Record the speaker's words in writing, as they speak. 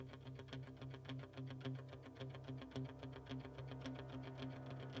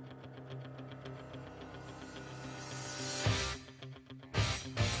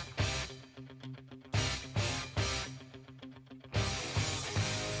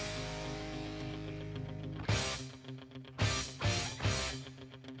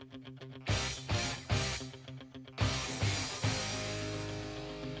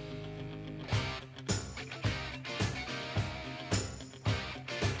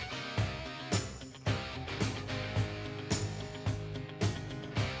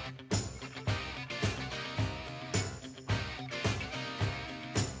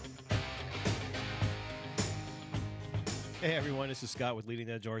Hey everyone, this is Scott with Leading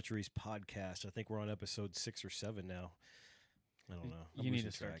Edge Archery's podcast. I think we're on episode 6 or 7 now. I don't know. I'm You need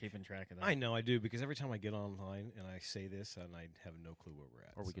losing to start track. keeping track of that. I know I do because every time I get online and I say this and I have no clue where we're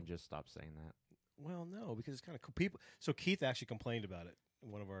at. Or we can just stop saying that. Well, no, because it's kind of cool. People. So Keith actually complained about it.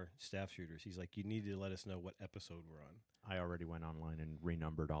 One of our staff shooters. He's like, "You need to let us know what episode we're on." I already went online and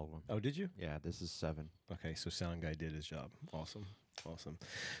renumbered all of them. Oh, did you? Yeah, this is 7. Okay, so sound guy did his job. Awesome.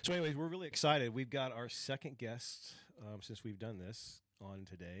 So, anyways, we're really excited. We've got our second guest since we've done this on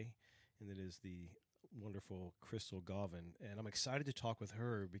today, and it is the wonderful Crystal Gauvin. And I'm excited to talk with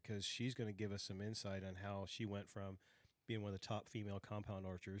her because she's going to give us some insight on how she went from being one of the top female compound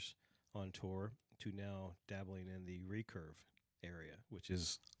archers on tour to now dabbling in the recurve area, which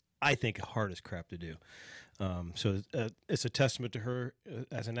is, I think, hard as crap to do. So it's a testament to her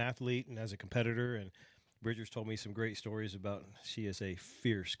as an athlete and as a competitor. And Bridger's told me some great stories about she is a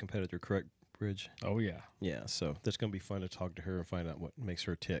fierce competitor, correct, Bridge? Oh, yeah. Yeah, so that's going to be fun to talk to her and find out what makes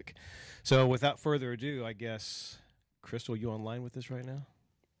her tick. So without further ado, I guess, Crystal, you online with us right now?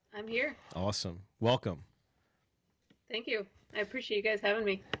 I'm here. Awesome. Welcome. Thank you. I appreciate you guys having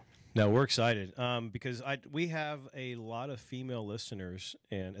me. No, we're excited because we have a lot of female listeners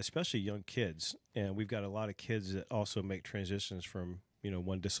and especially young kids, and we've got a lot of kids that also make transitions from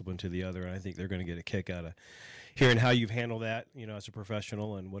one discipline to the other, and I think they're going to get a kick out of hearing how you've handled that, as a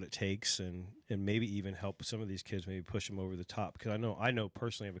professional and what it takes, and maybe even help some of these kids maybe push them over the top. Because I know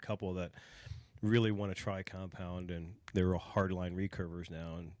personally of a couple that really want to try compound, and they're hardline recurvers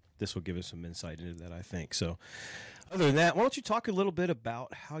now, and this will give us some insight into that, I think. So other than that, why don't you talk a little bit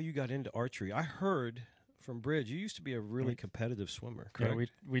about how you got into archery? I heard from Bridge, you used to be a really competitive swimmer, correct? Yeah,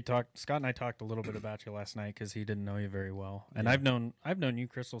 we talked. Scott and I talked a little bit about you last night because he didn't know you very well, and I've known you,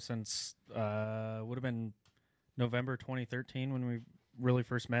 Crystal, since would have been November 2013 when we really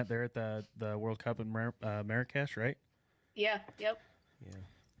first met there at the World Cup in Marrakesh, right? Yeah. Yep. Yeah.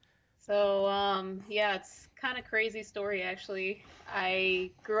 So, it's kind of crazy story, actually.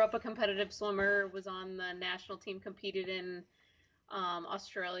 I grew up a competitive swimmer, was on the national team, competed in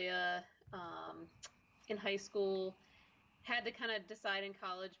Australia in high school, had to kind of decide in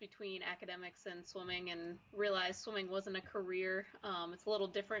college between academics and swimming, and realized swimming wasn't a career. It's a little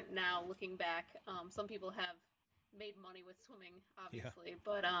different now looking back. Some people have made money with swimming, obviously,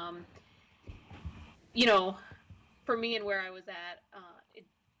 but, for me and where I was at, it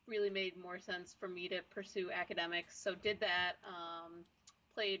really made more sense for me to pursue academics. So did that,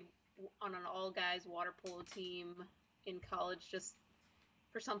 played on an all-guys water polo team in college just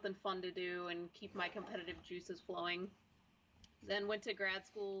for something fun to do and keep my competitive juices flowing. Then went to grad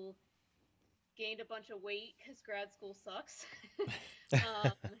school, gained a bunch of weight because grad school sucks.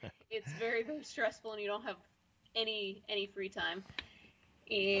 It's very, very stressful and you don't have any free time.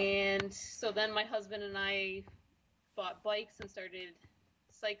 And so then my husband and I bought bikes and started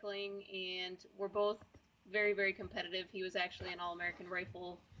cycling, and we're both very, very competitive. He was actually an All-American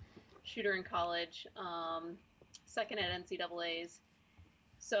rifle shooter in college, second at NCAAs.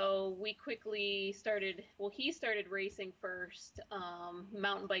 So we quickly started, he started racing first,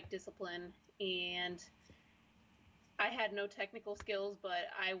 mountain bike discipline, and I had no technical skills,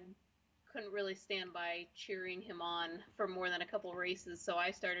 but I couldn't really stand by cheering him on for more than a couple races, so I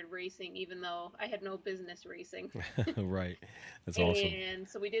started racing even though I had no business racing. Right. That's awesome. And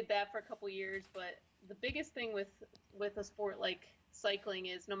so we did that for a couple years, but the biggest thing with a sport like cycling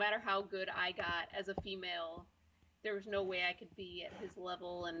is no matter how good I got as a female, there was no way I could be at his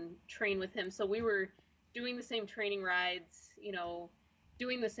level and train with him. So we were doing the same training rides,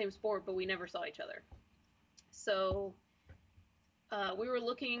 doing the same sport, but we never saw each other. So we were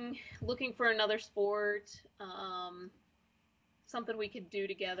looking for another sport, something we could do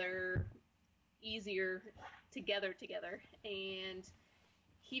together, easier together. And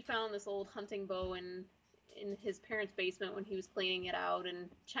he found this old hunting bow in his parents' basement when he was cleaning it out, and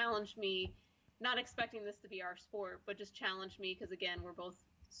challenged me, not expecting this to be our sport, but just challenged me because, again, we're both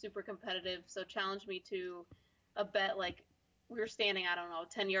super competitive. So challenged me to a bet, like we were standing,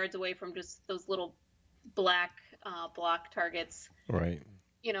 10 yards away from just those little black block targets. Right.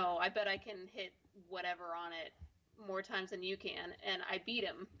 I bet I can hit whatever on it more times than you can. And I beat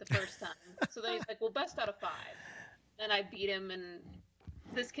him the first time. So then he's like, well, best out of 5. And I beat him, and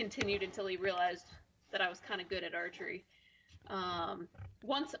this continued until he realized that I was kind of good at archery.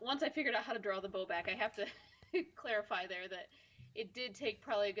 Once I figured out how to draw the bow back, I have to clarify there that it did take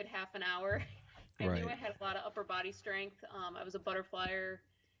probably a good half an hour. I knew I had a lot of upper body strength. I was a butterflyer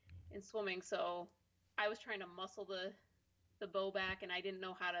in swimming, so I was trying to muscle the bow back, and I didn't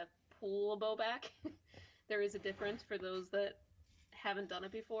know how to pull a bow back. There is a difference for those that haven't done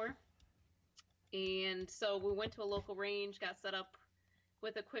it before. And so we went to a local range, got set up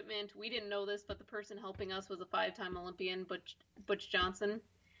with equipment. We didn't know this, but the person helping us was a 5-time Olympian, Butch Johnson.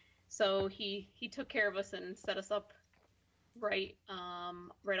 So he took care of us and set us up right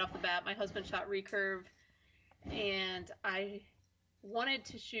off the bat. My husband shot recurve, and I wanted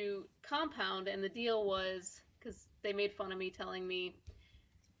to shoot compound, and the deal was, because they made fun of me, telling me,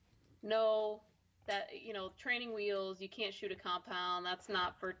 no, that, training wheels, you can't shoot a compound. That's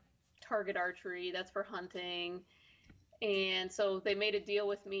not for target archery. That's for hunting. And so they made a deal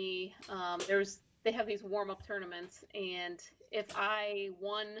with me. They have these warm-up tournaments, and if I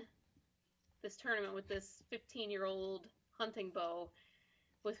won this tournament with this 15-year-old hunting bow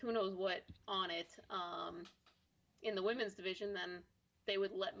with who knows what on it, in the women's division, then they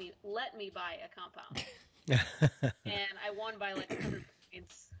would let me buy a compound. And I won by like 100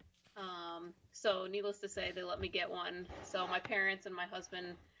 points. So needless to say, they let me get one. So my parents and my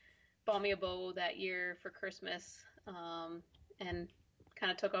husband bought me a bow that year for Christmas, and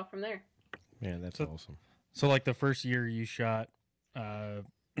kind of took off from there. Man, that's awesome. So like the first year you shot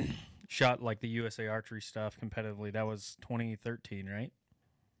shot like the USA Archery stuff competitively, that was 2013, right?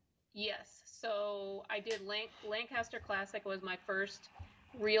 Yes. So I did Lancaster Classic was my first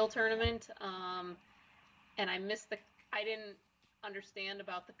real tournament, and I didn't understand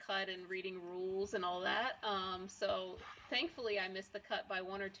about the cut and reading rules and all that. So thankfully I missed the cut by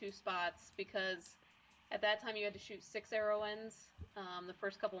 1 or 2 spots, because at that time you had to shoot 6 arrow ends the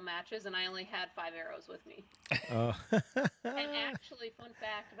first couple matches, and I only had 5 arrows with me. Oh. And actually, fun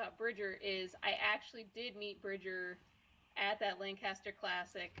fact about Bridger is I actually did meet Bridger at that Lancaster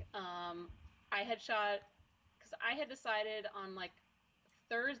Classic. I had shot, because I had decided on like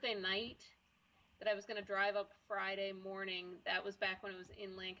Thursday night that I was going to drive up Friday morning. That was back when it was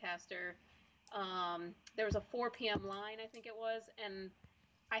in Lancaster. There was a 4 p.m. line, I think it was, and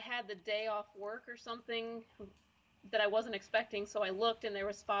I had the day off work or something that I wasn't expecting, so I looked and there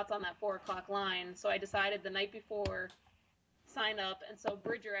were spots on that 4 o'clock line. So I decided the night before, sign up, and so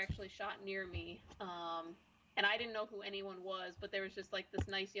Bridger actually shot near me. And I didn't know who anyone was, but there was just like this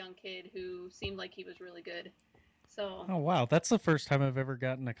nice young kid who seemed like he was really good. So. Oh wow, that's the first time I've ever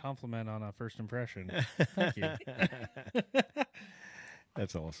gotten a compliment on a first impression. Thank you.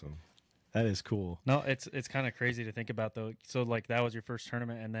 That's awesome. That is cool. No, it's kind of crazy to think about though. So like that was your first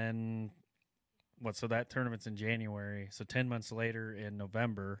tournament, and then what? So that tournament's in January. So 10 months later, in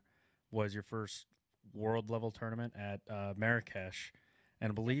November, was your first world level tournament at Marrakesh,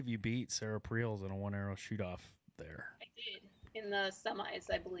 and I believe you beat Sarah Priels in a 1 arrow shoot off there. I did in the semis,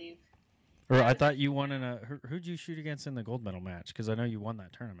 I believe. Or I thought you won in a. Who'd you shoot against in the gold medal match? Because I know you won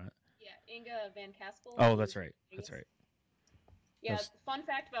that tournament. Yeah, Inga Van Kaspel. Oh, that's right. That's right. Yeah, fun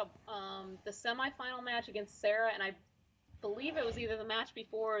fact about the semifinal match against Sarah, and I believe it was either the match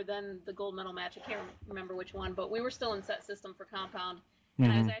before or then the gold medal match. I can't remember which one, but we were still in set system for compound,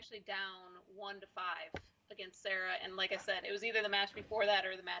 and I was actually down 1-5 against Sarah. And like I said, it was either the match before that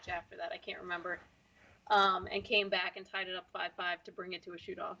or the match after that. I can't remember. And came back and tied it up 5-5 to bring it to a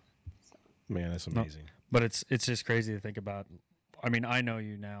shoot off. So. Man, that's amazing. No, but it's just crazy to think about. I mean, I know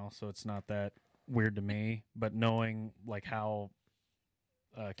you now, so it's not that weird to me. But knowing like how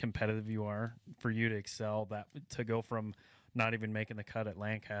competitive you are, for you to excel, that to go from not even making the cut at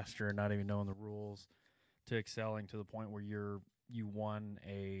Lancaster, not even knowing the rules, to excelling to the point where you won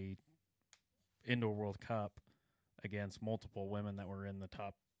a indoor World Cup against multiple women that were in the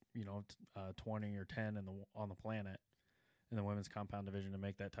top, 20 or 10 on the planet in the women's compound division, to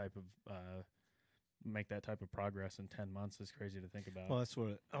make that type of progress in 10 months is crazy to think about. Well, that's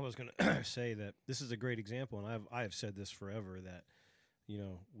what I was going to say, that this is a great example, and I have said this forever, that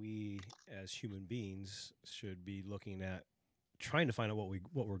we as human beings should be looking at trying to find out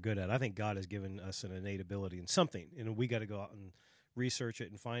what we're good at. I think God has given us an innate ability in something, and we got to go out and research it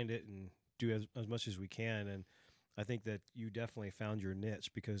and find it and do as much as we can. And I think that you definitely found your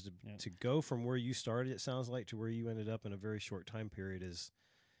niche, because to go from where you started, it sounds like, to where you ended up in a very short time period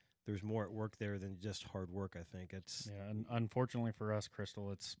there's more at work there than just hard work. I think it's and unfortunately for us,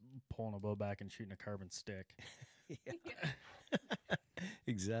 Crystal, it's pulling a bow back and shooting a carbon stick.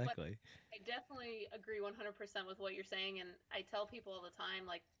 Exactly. But I definitely agree 100% with what you're saying, and I tell people all the time,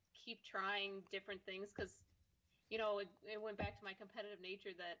 like, keep trying different things, because it went back to my competitive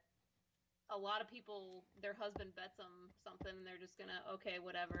nature, that a lot of people, their husband bets them something and they're just gonna, okay,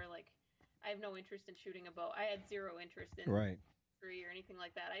 whatever, like, I have no interest in shooting a bow. I had zero interest in right. or anything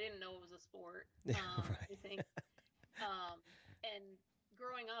like that. I didn't know it was a sport. Right. Anything. And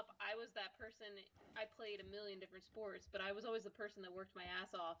growing up, I was that person. I played a million different sports, but I was always the person that worked my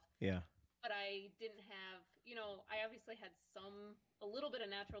ass off. Yeah. but I didn't have, I obviously had a little bit of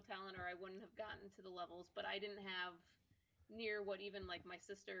natural talent, or I wouldn't have gotten to the levels, but I didn't have near what even like my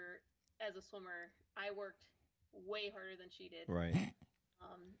sister as a swimmer. I worked way harder than she did. Right.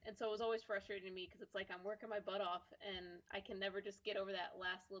 And so it was always frustrating to me because it's like I'm working my butt off and I can never just get over that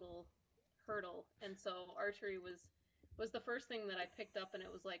last little hurdle. And so archery was the first thing that I picked up, and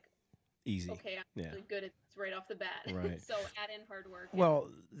it was like, Easy. okay, I'm Yeah. really good. It's right off the bat. Right. So add in hard work. Well,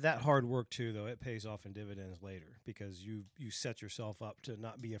 that hard work too, though, it pays off in dividends later because you set yourself up to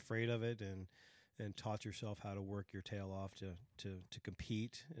not be afraid of it and taught yourself how to work your tail off to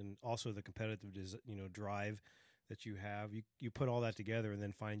compete, and also the competitive drive that you have. You put all that together and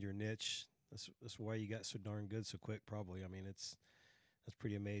then find your niche. That's why you got so darn good so quick. Probably. I mean, that's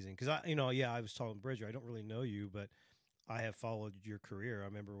pretty amazing. Because I was telling Bridger, I don't really know you, but I have followed your career. I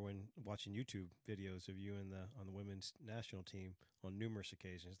remember when watching YouTube videos of you on the women's national team on numerous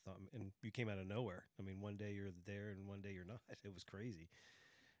occasions. And you came out of nowhere. I mean, one day you're there and one day you're not. It was crazy,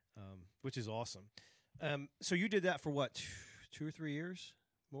 which is awesome. So you did that for what, 2 or 3 years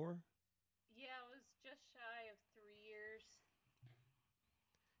more? Yeah, it was just shy of 3 years.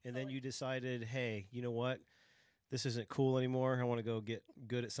 And then you decided, hey, you know what? This isn't cool anymore. I want to go get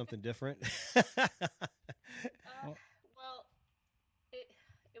good at something different. Well,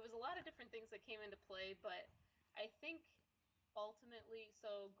 it was a lot of different things that came into play, but I think ultimately,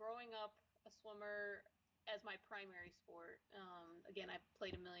 so growing up a swimmer as my primary sport, again, I've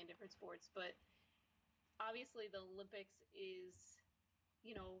played a million different sports, but obviously the Olympics is,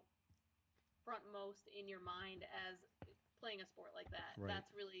 frontmost in your mind as playing a sport like that. Right. That's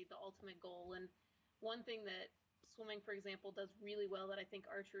really the ultimate goal. And one thing that swimming, for example, does really well that I think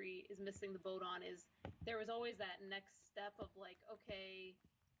archery is missing the boat on is there was always that next step of like, okay,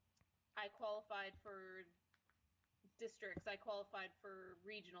 I qualified for districts, I qualified for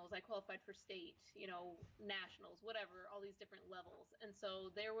regionals, I qualified for state, nationals, whatever, all these different levels. And so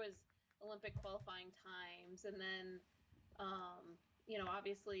there was Olympic qualifying times, and then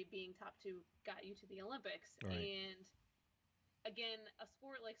obviously being top 2 got you to the Olympics. Right. And again, a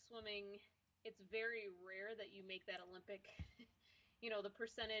sport like swimming, it's very rare that you make that Olympic, the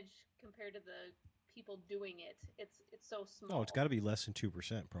percentage compared to the people doing it, it's so small. Oh, it's got to be less than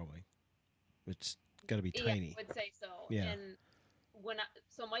 2%, probably. It's got to be tiny. Yeah, I would say so. Yeah. And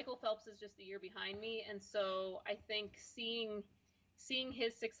so Michael Phelps is just a year behind me, and so I think seeing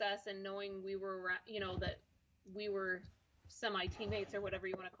his success and knowing we were around, that we were semi teammates or whatever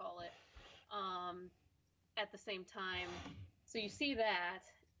you want to call it, at the same time. So you see that,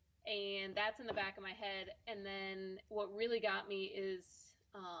 and that's in the back of my head. And then what really got me is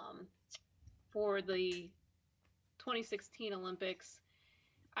for the 2016 Olympics,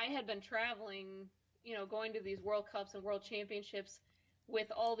 I had been traveling, going to these World Cups and World Championships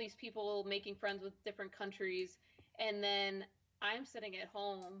with all these people, making friends with different countries. And then I'm sitting at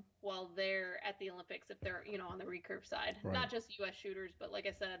home while they're at the Olympics, if they're, on the recurve side. Right. Not just U.S. shooters, but like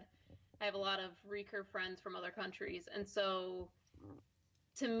I said, I have a lot of recurve friends from other countries. And so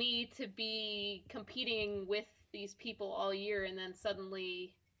to me, to be competing with these people all year and then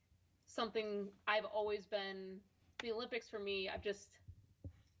suddenly something I've always been, the Olympics for me, I'm just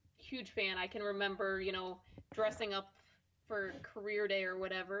huge fan. I can remember, dressing up for career day or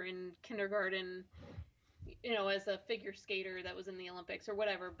whatever in kindergarten, as a figure skater that was in the Olympics or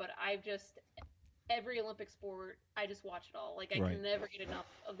whatever. But every Olympic sport, I just watch it all. Like I Right. can never get enough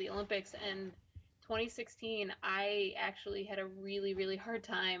of the Olympics. And 2016, I actually had a really, really hard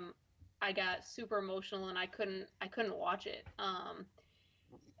time. I got super emotional and I couldn't watch it.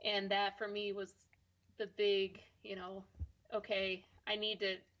 And that for me was the big, okay, I need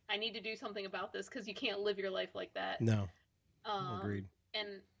to do something about this, because you can't live your life like that. No. Agreed.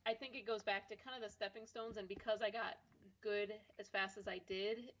 And I think it goes back to kind of the stepping stones. And because I got good as fast as I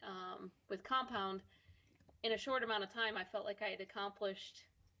did with compound, in a short amount of time, I felt like I had accomplished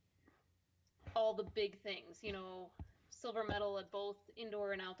all the big things, silver medal at both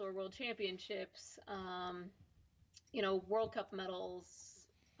indoor and outdoor world championships, World Cup medals,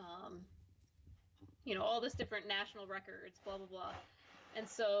 all this different national records, blah, blah, blah. And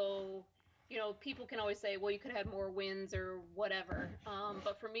so, people can always say, well, you could have had more wins or whatever.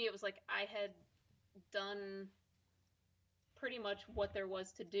 But for me, it was like I had done pretty much what there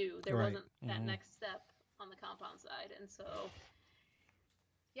was to do. There Right. wasn't that next step on the compound side. And so,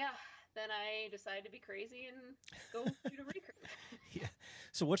 yeah, then I decided to be crazy and go shoot a recurve. Yeah.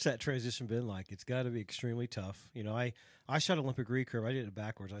 So what's that transition been like? It's got to be extremely tough. I shot Olympic recurve. I did it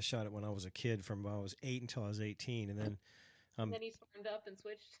backwards. I shot it when I was a kid, from when I was 8 until I was 18, and then And then he smartened up and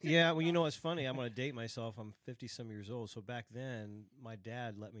switched. Yeah, well, you know what's funny? I'm going to date myself. I'm 50-some years old. So back then, my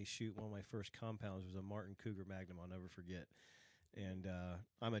dad let me shoot one of my first compounds. It was a Martin Cougar Magnum. I'll never forget. And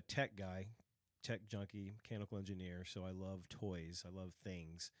I'm a tech guy, tech junkie, mechanical engineer. So I love toys. I love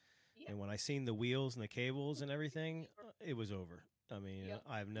things. Yeah. And when I seen the wheels and the cables and everything, it was over. I mean, Yep.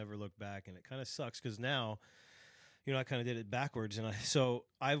 I've never looked back, and it kind of sucks because now, I kind of did it backwards. And so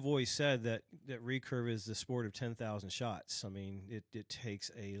I've always said that recurve is the sport of 10,000 shots. I mean, it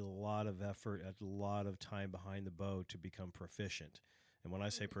takes a lot of effort, a lot of time behind the bow to become proficient. And when I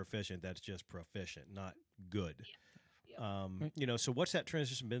say proficient, that's just proficient, not good. Yeah. Yep. So what's that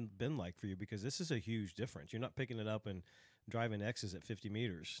transition been like for you? Because this is a huge difference. You're not picking it up and driving X's at 50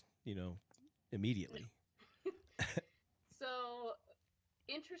 meters, immediately. So,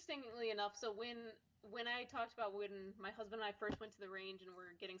 interestingly enough, so when I talked about when my husband and I first went to the range and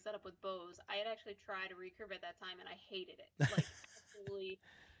were getting set up with bows, I had actually tried a recurve at that time, and I hated it. Like, absolutely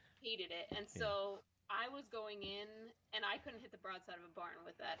hated it. And so I was going in, and I couldn't hit the broadside of a barn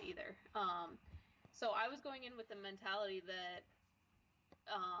with that either. So I was going in with the mentality that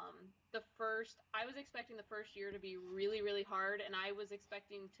I was expecting the first year to be really, really hard, and I was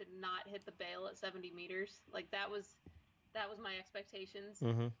expecting to not hit the bail at 70 meters. Like, that was my expectations.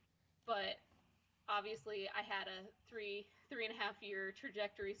 Mm-hmm. But obviously I had a three and a half year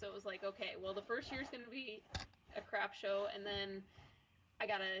trajectory, so it was like, okay, well, the first year is going to be a crap show, and then I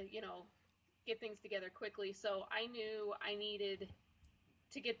gotta get things together quickly. So I knew I needed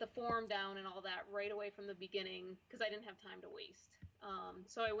to get the form down and all that right away from the beginning, because I didn't have time to waste.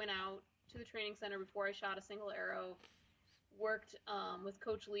 So I went out to the training center before I shot a single arrow, worked with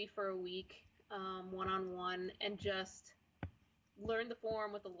Coach Lee for a week, one-on-one, and just learned the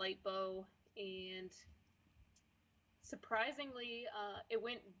form with a light bow. And surprisingly, it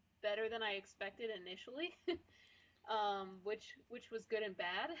went better than I expected initially, which was good and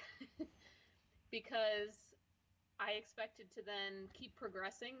bad, because I expected to then keep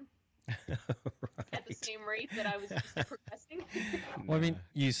progressing at the same rate that I was just progressing. Well, I mean,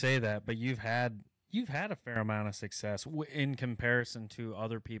 you say that, but you've had a fair amount of success in comparison to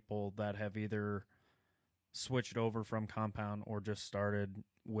other people that have either switched over from compound or just started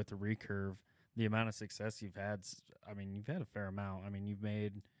with the recurve. The amount of success you've had, I mean, you've had a fair amount. I mean, you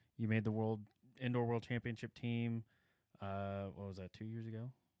made the indoor world championship team. What was that, 2 years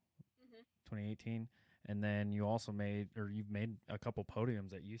ago? 2018. And then you've made a couple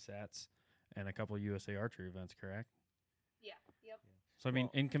podiums at USATs and a couple USA archery events, correct? Yeah. Yep. So I mean,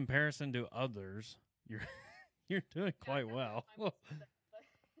 in comparison to others, you're doing quite well.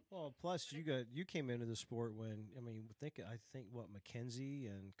 Well, plus you came into the sport when I think Mackenzie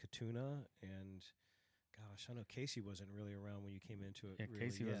and Katuna and gosh, I know Casey wasn't really around when you came into it. Yeah,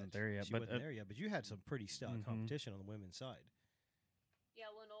 really Casey wasn't there yet. She wasn't there yet, but you had some pretty stout Mhm. competition on the women's side. Yeah,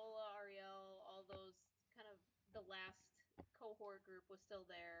 Lenola, Ariel, all those kind of the last cohort group was still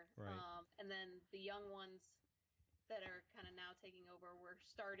there. Right. And then the young ones that are kind of now taking over were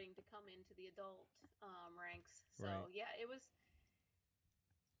starting to come into the adult ranks. So Right. yeah, it was,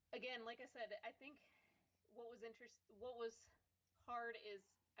 again, like I said, I think what was hard is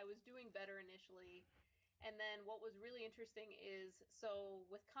I was doing better initially. And then what was really interesting is, so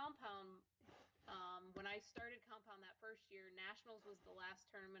with compound, when I started compound that first year, nationals was the last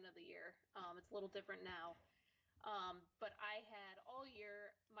tournament of the year. It's a little different now. But I had all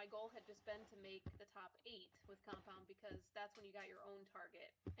year, my goal had just been to make the top 8 with compound, because that's when you got your own target.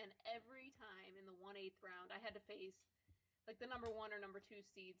 And every time in the 1/8 round, I had to face like the number 1 or number 2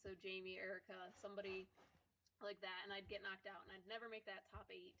 seed. So Jamie, Erica, somebody like that. And I'd get knocked out and I'd never make that top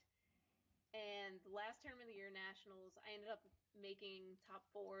 8. And the last tournament of the year, nationals, I ended up making top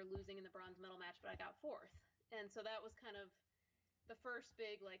 4, losing in the bronze medal match, but I got 4th. And so that was kind of the first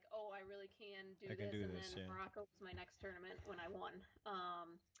big, like, oh, I really can do this. And then Morocco was my next tournament when I won.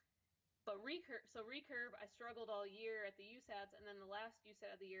 But recurve, I struggled all year at the USATs, and then the last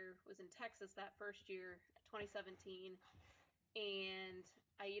USAT of the year was in Texas that first year, 2017. And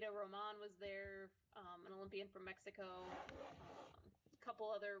Aida Roman was there, an Olympian from Mexico, a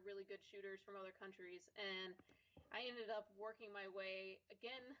couple other really good shooters from other countries, and I ended up working my way.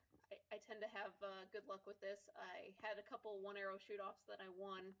 Again, I tend to have good luck with this. I had a couple one-arrow shoot-offs that I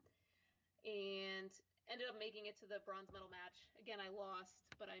won, and ended up making it to the bronze medal match. Again, I lost,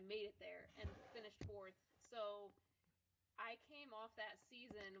 but I made it there and finished 4th. So I came off that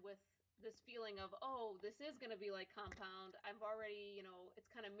season with this feeling of, oh, this is going to be like compound. I've already, it's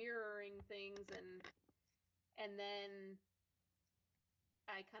kind of mirroring things, and then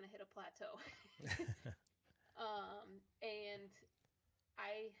I kind of hit a plateau. And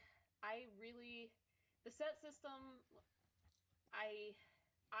I really, the set system,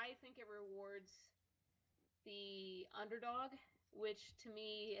 I think it rewards the underdog, which to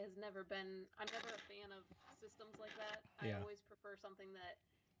me has never been. I'm never a fan of systems like that. I Yeah. always prefer something that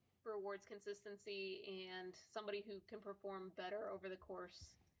rewards consistency and somebody who can perform better over the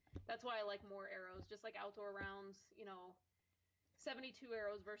course. That's why I like more arrows, just like outdoor rounds, 72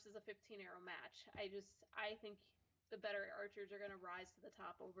 arrows versus a 15 arrow match. I think the better archers are going to rise to the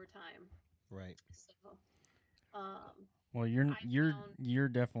top over time. Right. So, um, Well, I you're found- you're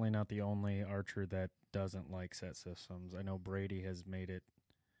definitely not the only archer that doesn't like set systems. I know Brady has made it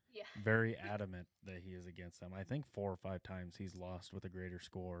yeah, very adamant that he is against them. I think 4 or 5 times he's lost with a greater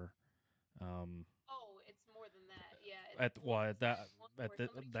score. oh, it's more than that. Yeah. At It's well, at that one at where the,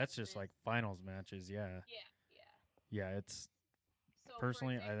 somebody that's comes just in- like finals matches. Yeah, Yeah, yeah. yeah. It's So for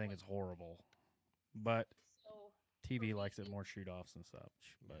personally, I think example, it's horrible, but so TV me, likes it more shoot offs and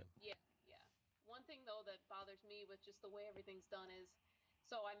such. But yeah, yeah. One thing though that bothers me with just the way everything's done is,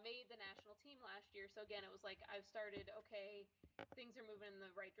 so I made the national team last year. So again, it was like I've started. Okay, things are moving in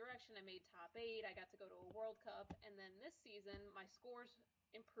the right direction. I made top 8. I got to go to a World Cup, and then this season my scores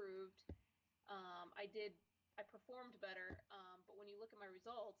improved. I performed better. But when you look at my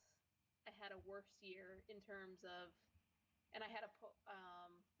results, I had a worse year in terms of, and I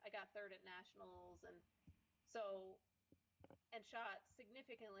got third at nationals, and so and shot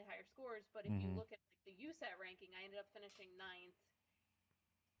significantly higher scores. But if you Mhm. look at like the USAT ranking, I ended up finishing 9th.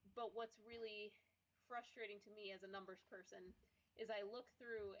 But what's really frustrating to me as a numbers person is I look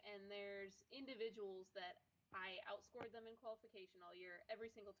through and there's individuals that I outscored them in qualification all year, every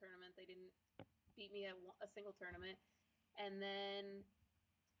single tournament. They didn't beat me at a single tournament. And then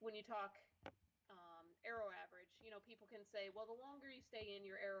when you talk arrow average, people can say, well, the longer you stay in,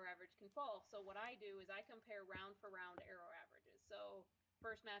 your arrow average can fall. So what I do is I compare round for round arrow averages. So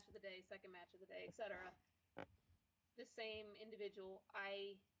first match of the day, second match of the day, etc. The same individual,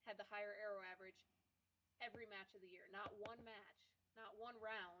 I had the higher arrow average every match of the year. Not one match, not one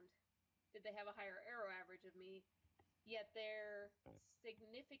round did they have a higher arrow average of me, yet they're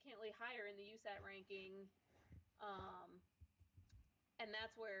significantly higher in the USAT ranking. And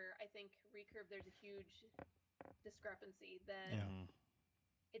that's where I think recurve, there's a huge discrepancy that Mhm.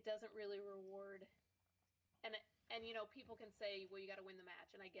 it doesn't really reward. And people can say, well, you got to win the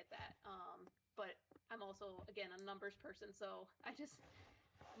match, and I get that. But I'm also, again, a numbers person, so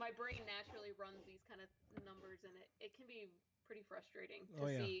my brain naturally runs these kind of numbers, and it can be pretty frustrating to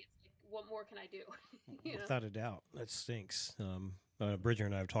see like, what more can I do. Without a doubt, that stinks. Bridger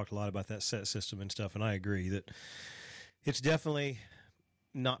and I have talked a lot about that set system and stuff, and I agree that it's definitely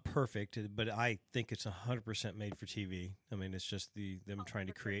not perfect, but I think it's 100% made for TV. I mean, it's just them trying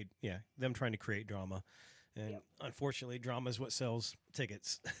to create drama, and unfortunately, drama is what sells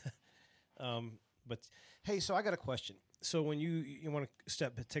tickets. But hey, so I got a question. So when you want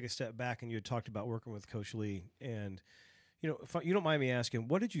to take a step back, and you had talked about working with Coach Lee, and if you don't mind me asking,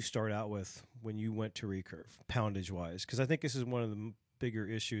 what did you start out with when you went to recurve, poundage wise? Because I think this is one of the bigger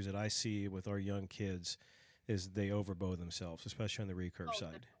issues that I see with our young kids is they overbow themselves, especially on the recurve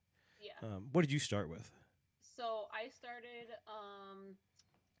side. Yeah. What did you start with? So I started,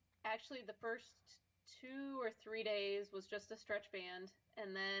 actually the first 2 or 3 days was just a stretch band.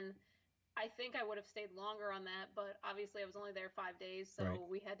 And then I think I would have stayed longer on that, but obviously I was only there 5 days. So Right.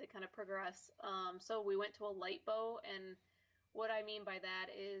 we had to kind of progress. So we went to a light bow. And what I mean by that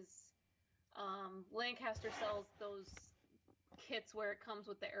is, Lancaster sells those kits where it comes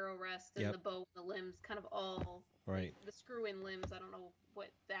with the arrow rest and Yep. the bow and the limbs, kind of all Right. the screw in limbs. I don't know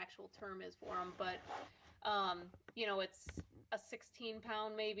what the actual term is for them, but it's a 16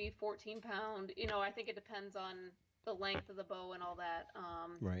 pound, maybe 14 pound. I think it depends on the length of the bow and all that.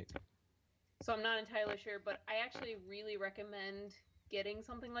 Right. So I'm not entirely sure, but I actually really recommend getting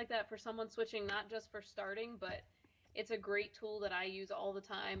something like that for someone switching, not just for starting, but it's a great tool that I use all the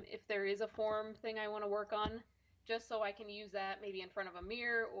time. If there is a form thing I want to work on, just so I can use that maybe in front of a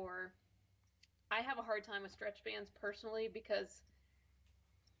mirror, or I have a hard time with stretch bands personally because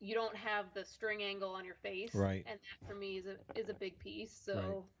you don't have the string angle on your face. Right. And that for me is a big piece.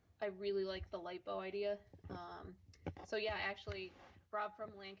 So I really like the light bow idea. So yeah, actually Rob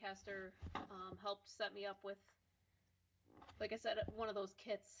from Lancaster helped set me up with, like I said, one of those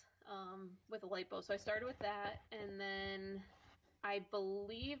kits with a light bow. So I started with that, and then I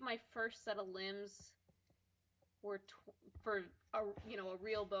believe my first set of limbs were for a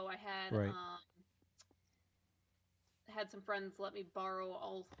real bow. I had Right. Had some friends let me borrow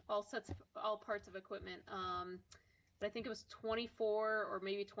all parts of equipment. But I think it was 24 or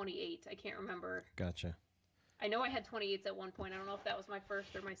maybe 28. I can't remember. Gotcha. I know I had 28s at one point. I don't know if that was my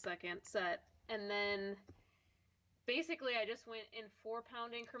first or my second set. And then basically I just went in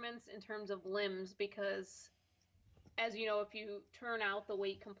 4-pound increments in terms of limbs because, as you know, if you turn out the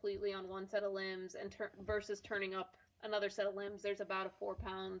weight completely on one set of limbs and versus turning up another set of limbs, there's about a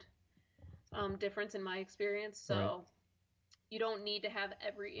 4-pound difference in my experience. So Right. you don't need to have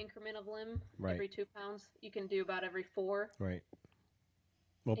every increment of limb Right. every 2 pounds. You can do about every 4. Right.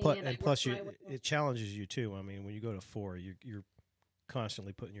 Well, And I plus worked my way it challenges you too. I mean, when you go to 4, you're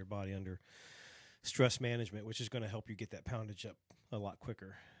constantly putting your body under stress management, which is going to help you get that poundage up a lot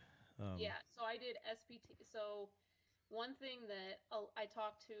quicker. Yeah, so I did SPT. So one thing that I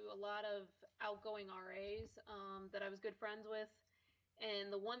talked to a lot of outgoing RAs that I was good friends with,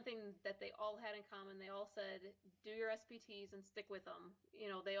 and the one thing that they all had in common, they all said, do your SPTs and stick with them. You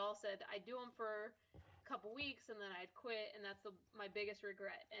know, they all said, I do them for a couple weeks and then I'd quit, and that's my biggest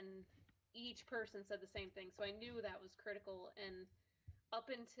regret. And each person said the same thing. So I knew that was critical. And up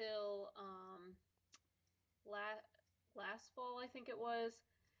until last fall, I think it was.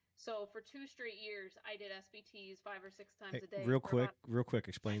 So for 2 straight years, I did SPTs 5 or 6 times Hey, a day. real quick,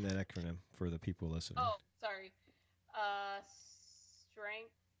 explain that acronym for the people listening. Oh, sorry.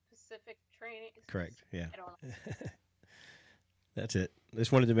 Strength Pacific Training. Correct. Yeah. I don't know. That's it.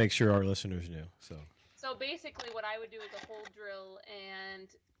 Just wanted to make sure our listeners knew. So basically, what I would do is a hold drill, and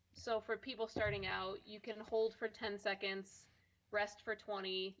so for people starting out, you can hold for 10 seconds, rest for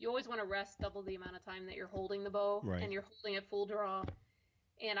 20. You always want to rest double the amount of time that you're holding the bow, Right. and you're holding it full draw.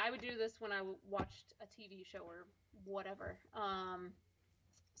 And I would do this when I watched a TV show or whatever.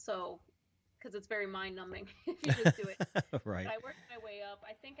 So, because it's very mind numbing if you just do it. Right. But I worked my way up.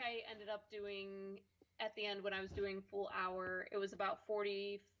 I think I ended up doing, at the end when I was doing full hour, it was about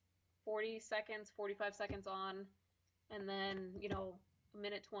 40 seconds, 45 seconds on, and then, a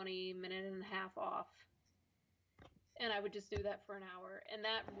minute 20, minute and a half off. And I would just do that for an hour. And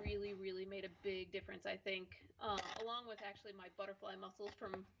that really, really made a big difference, I think, along with actually my butterfly muscles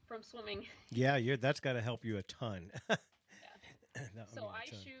from swimming. Yeah, that's got to help you a ton. Yeah. So I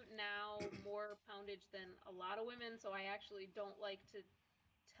shoot now more poundage than a lot of women. So I actually don't like to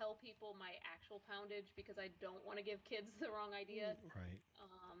tell people my actual poundage because I don't want to give kids the wrong idea. Right.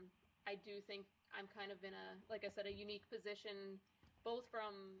 I do think I'm kind of in like I said, a unique position, both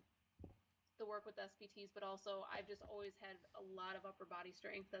from the work with SPTs, but also I've just always had a lot of upper body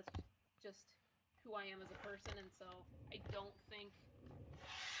strength. That's just who I am as a person. And so I don't think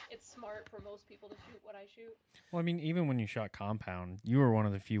it's smart for most people to shoot what I shoot. Well, I mean, even when you shot compound, you were one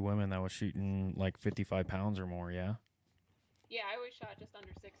of the few women that was shooting like 55 pounds or more, yeah? Yeah, I always shot just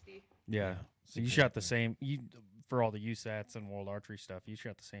under 60. Yeah. So you shot the same, for all the USATs and World Archery stuff, you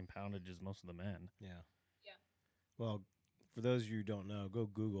shot the same poundage as most of the men. Yeah. Yeah. Well, for those of you who don't know, go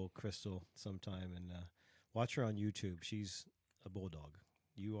Google Crystal sometime and watch her on YouTube. She's a bulldog.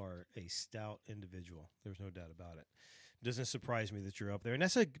 You are a stout individual. There's no doubt about it. It doesn't surprise me that you're up there.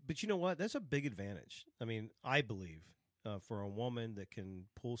 And but you know what? That's a big advantage. I mean, I believe for a woman that can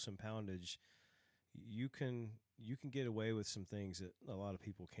pull some poundage, you can get away with some things that a lot of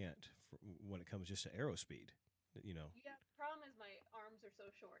people can't when it comes just to arrow speed. Yeah, the problem is my arms are so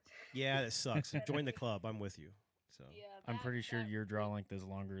short. Yeah, that sucks. Join the club. I'm with you. So Yeah, I'm pretty sure your draw length is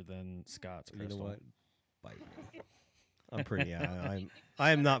longer than Scott's, Crystal. You know what? Bite me. I'm pretty. I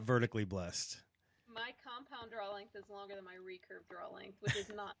am not vertically blessed. My compound draw length is longer than my recurve draw length, which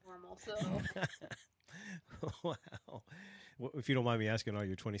is not normal. So. Wow. Well, if you don't mind me asking, are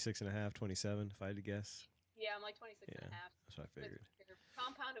you 26 and a half, 27, if I had to guess? Yeah, I'm like 26 and a half. That's what I figured.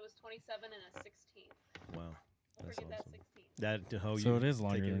 Compound, it was 27 and a 16. Wow. Don't That's forget awesome. that 16. So it is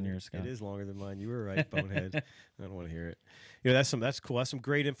longer than yours, Scott. It is longer than mine. You were right, bonehead. I don't want to hear it. That's cool. That's some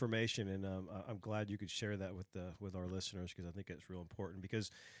great information, and I'm glad you could share that with our listeners because I think it's real important.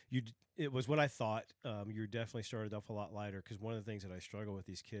 Because it was what I thought. You definitely started off a lot lighter. Because one of the things that I struggle with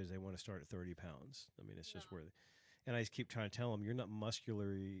these kids, they want to start at 30 pounds. I mean, it's just where. And I just keep trying to tell them, you're not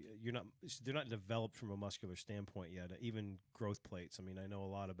muscularly, they're not developed from a muscular standpoint yet. Even growth plates. I mean, I know a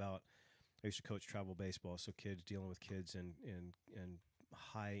lot about. I used to coach travel baseball, so dealing with kids in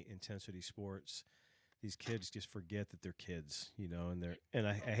high intensity sports. These kids just forget that they're kids, and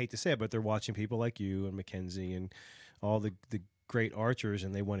I hate to say it, but they're watching people like you and Mackenzie and all the great archers,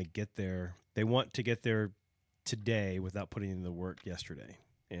 and they want to get there. They want to get there today without putting in the work yesterday,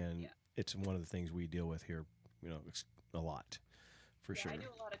 and it's one of the things we deal with here, a lot, for sure. I do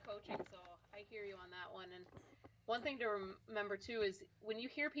a lot of coaching, so I hear you on that one. And one thing to remember too is when you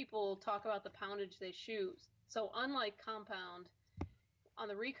hear people talk about the poundage they shoot, so unlike compound, on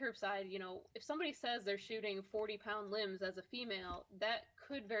the recurve side, if somebody says they're shooting 40-pound limbs as a female, that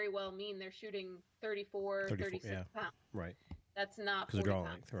could very well mean they're shooting 34 36 pounds. Right. That's not because of 40 draw pounds.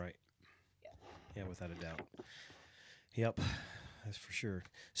 length, right? Yeah, without a doubt. Yep, that's for sure.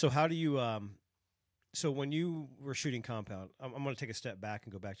 So how do you so when you were shooting compound, I'm going to take a step back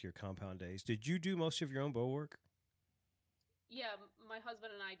and go back to your compound days. Did you do most of your own bow work? Yeah, my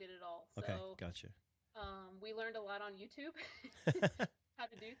husband and I did it all. Okay, So gotcha. we learned a lot on YouTube how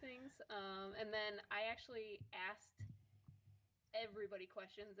to do things. And then I actually asked everybody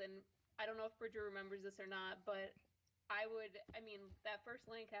questions. And I don't know if Bridger remembers this or not, but that first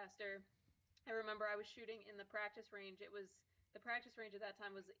Lancaster, I remember I was shooting in the practice range. The practice range at that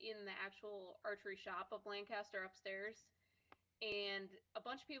time was in the actual archery shop of Lancaster upstairs. And a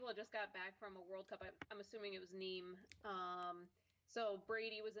bunch of people had just got back from a World Cup. I'm assuming it was Nîmes. So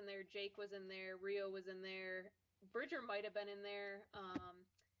Brady was in there, Jake was in there, Rio was in there, Bridger might have been in there.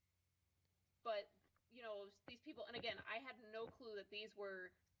 But these people, and again, I had no clue that these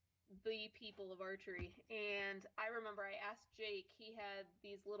were the people of archery. And I remember I asked Jake, he had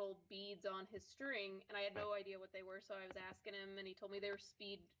these little beads on his string, and I had no idea what they were, so I was asking him, and he told me they were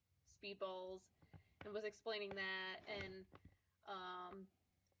speed balls, and was explaining that. And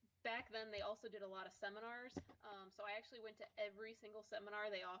back then they also did a lot of seminars, so I actually went to every single seminar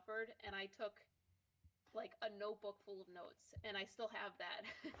they offered, and I took like a notebook full of notes, and I still have that.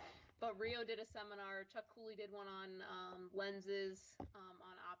 But Rio did a seminar, Chuck Cooley did one on lenses,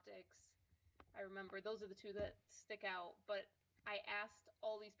 on optics. I remember those are the two that stick out. But I asked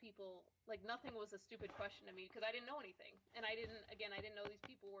all these people, like, nothing was a stupid question to me because I didn't know anything, and I didn't know these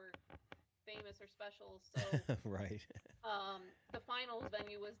people were famous or special. So Right. the finals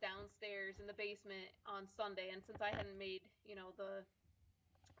venue was downstairs in the basement on Sunday, and since I hadn't made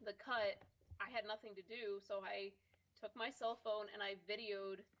the cut, I had nothing to do, so I took my cell phone and I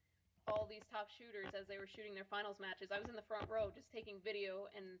videoed all these top shooters as they were shooting their finals matches. I was in the front row just taking video,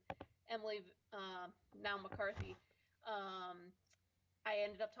 and Emily, now McCarthy, I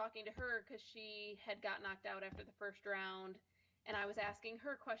ended up talking to her because she had got knocked out after the first round, and I was asking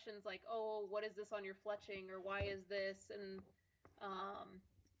her questions like, oh, what is this on your fletching, or why is this, and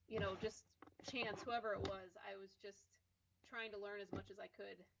just Chance, whoever it was, I was just trying to learn as much as I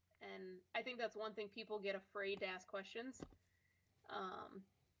could. And I think that's one thing, people get afraid to ask questions.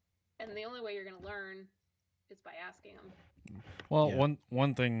 And the only way you're going to learn is by asking them. Well, Yeah.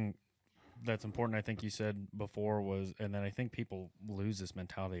 one thing that's important, I think you said before was, and then I think people lose this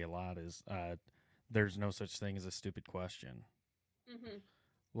mentality a lot, is there's no such thing as a stupid question. Mm-hmm.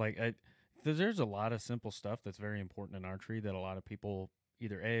 Like, there's a lot of simple stuff that's very important in archery that a lot of people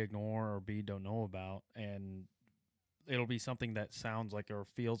either A, ignore, or B, don't know about. And it'll be something that sounds like or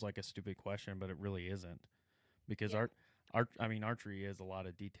feels like a stupid question, but it really isn't. Because Yeah. archery is a lot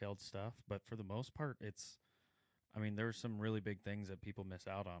of detailed stuff, but for the most part, there's some really big things that people miss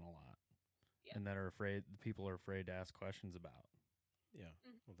out on a lot. Yeah. And that people are afraid to ask questions about. Yeah,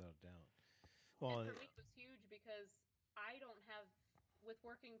 Mm-hmm. without a doubt. Well, And for me, it was huge because I don't have, with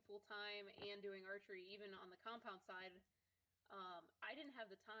working full time and doing archery, even on the compound side, I didn't have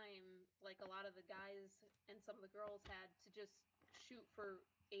the time like a lot of the guys and some of the girls had to just shoot for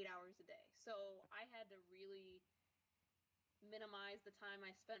 8 hours a day. So I had to really minimize the time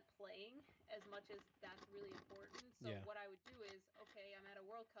I spent playing, as much as that's really important. So Yeah. what I would do is, okay, I'm at a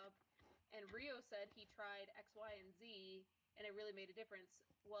World Cup, and Rio said he tried X, Y, and Z, and it really made a difference.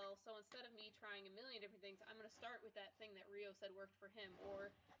 Well, so instead of me trying a million different things, I'm going to start with that thing that Rio said worked for him.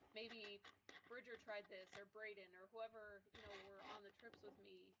 Or maybe Bridger tried this, or Braden, or whoever, were on the trips with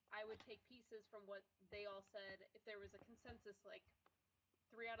me. I would take pieces from what they all said. If there was a consensus, like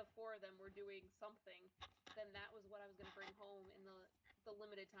 3 out of 4 of them were doing something, then that was what I was going to bring home in the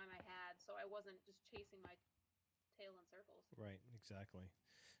limited time I had. So I wasn't just chasing my tail in circles. right, exactly.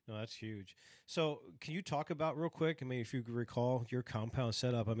 No, that's huge. So, can you talk about real quick? I mean, if you could recall your compound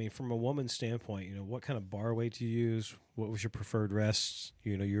setup. I mean, from a woman's standpoint, what kind of bar weight do you use? What was your preferred rest?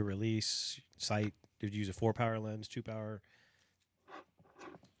 Your release sight. Did you use a 4-power lens, 2-power?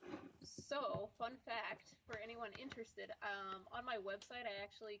 So, fun fact for anyone interested, on my website, I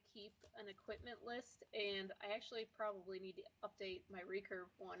actually keep an equipment list, and I actually probably need to update my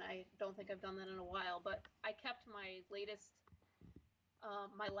recurve one. I don't think I've done that in a while, but I kept my latest,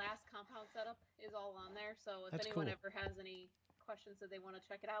 my last compound setup is all on there. So if That's anyone cool. ever has any questions that they want to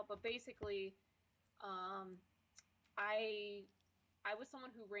check it out, but basically, I I was someone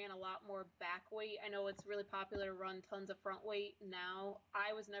who ran a lot more back weight. I know it's really popular to run tons of front weight now.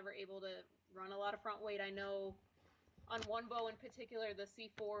 I was never able to run a lot of front weight. I know on one bow in particular, the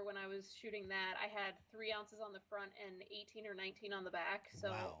C4, when I was shooting that, I had 3 ounces on the front and 18 or 19 on the back.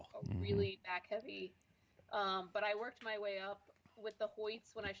 So Wow. a really back heavy. But I worked my way up with the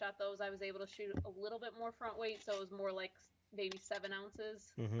Hoyts. When I shot those, I was able to shoot a little bit more front weight. So it was more like maybe 7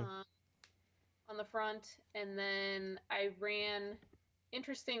 ounces. Mhm. on the front, and then I ran.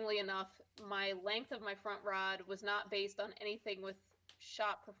 Interestingly enough, my length of my front rod was not based on anything with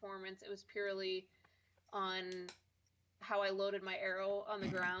shot performance. It was purely on how I loaded my arrow on the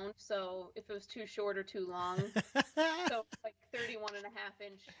ground. So if it was too short or too long, so like 31.5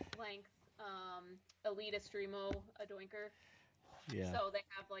 inch length, Elite Estremo, a doinker. Yeah. So they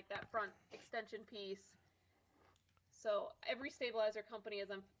have like that front extension piece. So every stabilizer company, as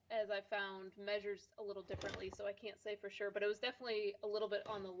I found, measures a little differently. So I can't say for sure, but it was definitely a little bit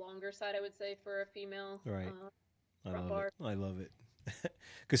on the longer side, I would say, for a female. Right. I front love bar. it. I love it.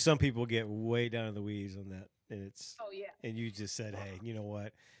 Because some people get way down in the weeds on that, and it's. Oh yeah. And you just said, "Hey, you know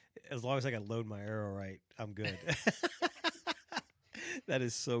what? As long as I can load my arrow right, I'm good." That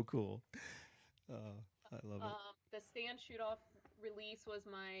is so cool. I love it. The stand shoot off release was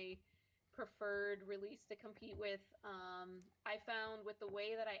my preferred release to compete with. I found with the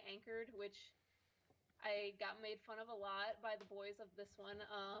way that I anchored, which I got made fun of a lot by the boys of this one,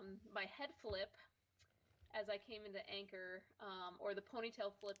 my head flip as I came into anchor, or the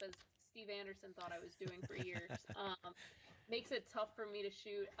ponytail flip as Steve Anderson thought I was doing for years, makes it tough for me to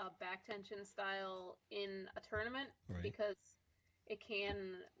shoot a back tension style in a tournament Right. because it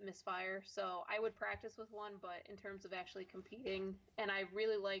can misfire. So I would practice with one, but in terms of actually competing, and I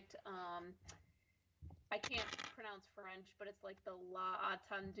really liked, I can't pronounce French, but it's like the La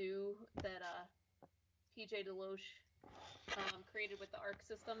Attendu that PJ Deloche created with the ARC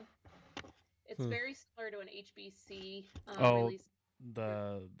system. It's very similar to an HBC release.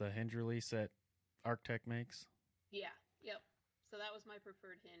 The hinge release that Arctech makes. Yeah, yep. So that was my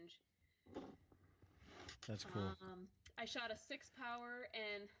preferred hinge. That's cool. I shot a 6 power,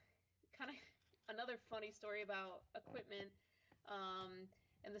 and kind of another funny story about equipment.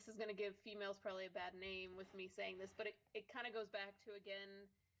 And this is going to give females probably a bad name with me saying this, but it kind of goes back to, again,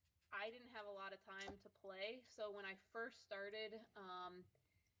 I didn't have a lot of time to play. So when I first started,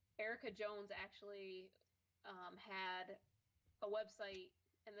 Erica Jones actually had a website,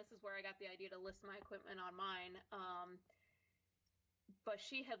 and this is where I got the idea to list my equipment on mine. But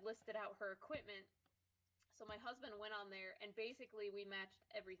she had listed out her equipment. So my husband went on there, and basically we matched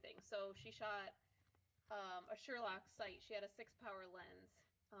everything. So she shot a Sherlock sight. She had a 6 power lens,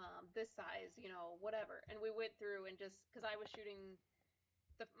 this size, whatever. And we went through and just, because I was shooting,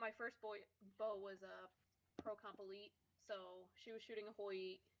 my first bow was a Pro Comp Elite. So she was shooting a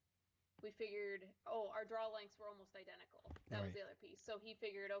Hoyt. We figured, our draw lengths were almost identical. That was the other piece. So he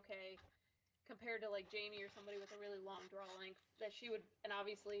figured, okay, compared to like Jamie or somebody with a really long draw length, that she would, and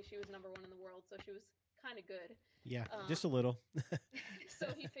obviously she was number 1 in the world, so she was kind of good. Yeah, just a little. So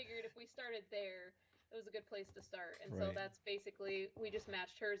he figured if we started there, it was a good place to start. And so that's basically, we just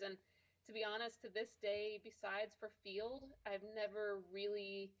matched hers. And to be honest, to this day, besides for field, I've never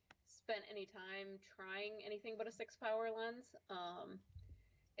really spent any time trying anything but a 6 power lens.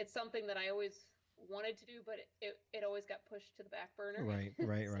 It's something that I always wanted to do, but it always got pushed to the back burner.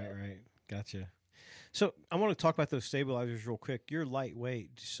 Right. Gotcha. So I want to talk about those stabilizers real quick. You're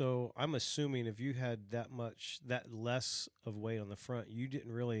lightweight, so I'm assuming if you had that less of weight on the front, you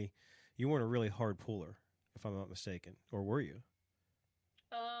weren't a really hard puller, if I'm not mistaken, or were you?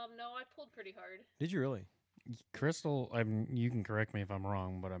 No, I pulled pretty hard. Did you really? Crystal, you can correct me if I'm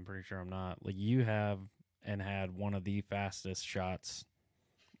wrong, but I'm pretty sure I'm not. Like, you have and had one of the fastest shots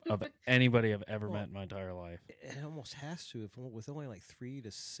of anybody I've ever met in my entire life. It almost has to. With only like 3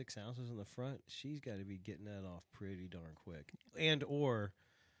 to 6 ounces in the front, she's got to be getting that off pretty darn quick, or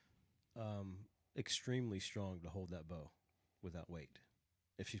extremely strong to hold that bow without weight.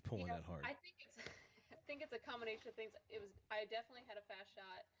 If she's pulling that hard, I think it's a combination of things. I definitely had a fast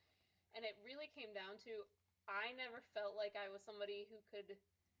shot, and it really came down to, I never felt like I was somebody who could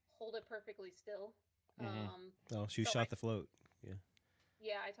hold it perfectly still. She shot the float. Yeah.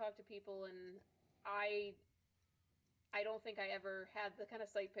 Yeah, I talked to people, and I don't think I ever had the kind of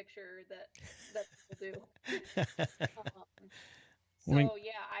sight picture that people do.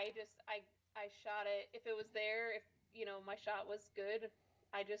 I shot it. If it was there, if my shot was good,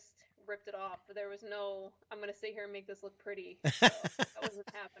 I just ripped it off. There was no, I'm going to sit here and make this look pretty. So that wasn't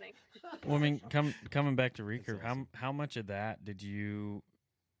happening. Well, I mean, coming back to recurve, awesome. How much of that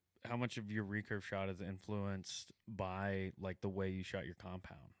how much of your recurve shot is influenced by like the way you shot your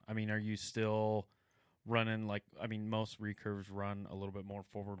compound? I mean, are you still running most recurves run a little bit more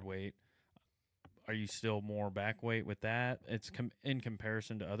forward weight. Are you still more back weight with that? It's in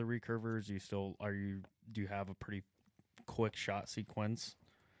comparison to other recurvers. Do you have a pretty quick shot sequence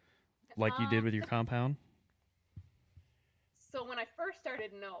like you did with your compound? So when I first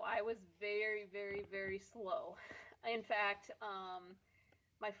started, no, I was very, very, very slow. In fact,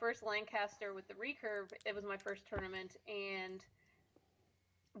 my first Lancaster with the recurve. It was my first tournament, and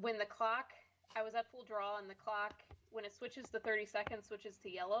when the clock, I was at full draw, and the clock, when it switches to 30 seconds, switches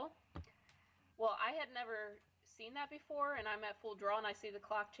to yellow. Well, I had never seen that before, and I'm at full draw, and I see the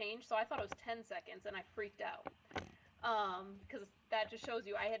clock change, so I thought it was 10 seconds, and I freaked out. Because that just shows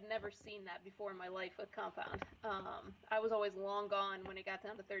you I had never seen that before in my life with Compound. I was always long gone when it got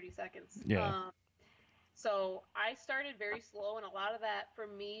down to 30 seconds. Yeah. So I started very slow, and a lot of that for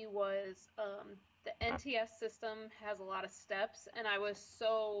me was the NTS system has a lot of steps, and I was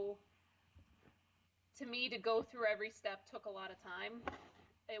so, to me, to go through every step took a lot of time.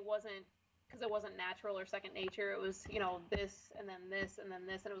 It wasn't, because it wasn't natural or second nature. It was, this, and then this, and then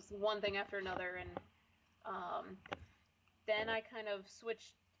this, and it was one thing after another, and then I kind of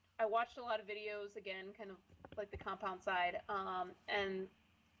switched. I watched a lot of videos, again, kind of like the Compound side, and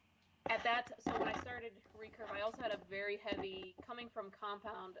at that, so when I started recurve, I also had a very heavy, coming from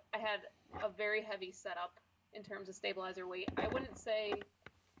Compound, I had a very heavy setup in terms of stabilizer weight. I wouldn't say,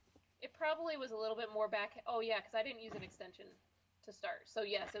 it probably was a little bit more back, because I didn't use an extension to start. So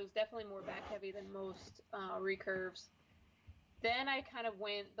yes, it was definitely more back heavy than most recurves. Then I kind of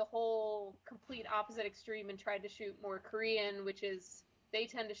went the whole complete opposite extreme and tried to shoot more Korean, which is, they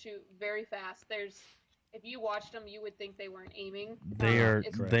tend to shoot very fast. If you watched them, you would think they weren't aiming.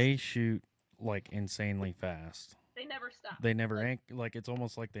 They shoot like insanely fast. They never stop. They never like it's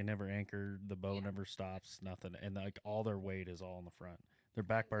almost like they never anchor. The bow never stops. Nothing, and like all their weight is all in the front. Their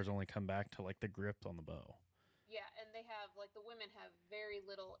back bars only come back to like the grip on the bow. Yeah, and they have, like, the women have very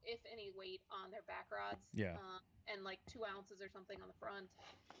little, if any, weight on their back rods. Yeah. And like 2 ounces or something on the front.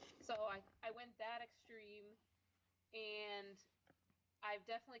 So I went that extreme, and I've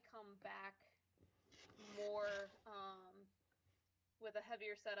definitely come back more with a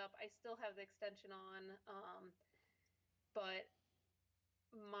heavier setup. I still have the extension on, but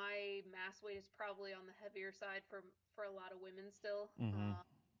my mass weight is probably on the heavier side for a lot of women still. Mm-hmm.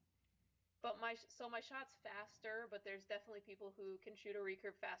 But my shot's faster, but there's definitely people who can shoot a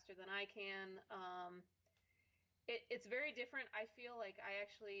recurve faster than I can. It's very different. I feel like I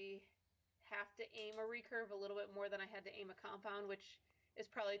actually have to aim a recurve a little bit more than I had to aim a Compound, which is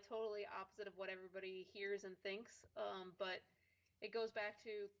probably totally opposite of what everybody hears and thinks. But it goes back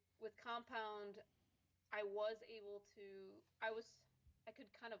to, with Compound, I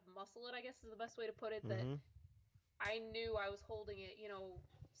could kind of muscle it, I guess is the best way to put it, that I knew I was holding it,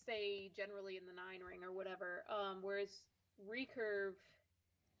 say generally in the 9 ring or whatever. Whereas recurve,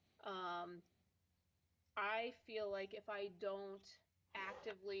 I feel like if I don't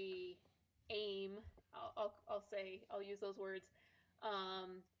actively aim, I'll use those words,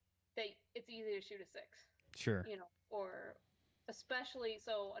 that it's easy to shoot a 6. Sure. Or especially,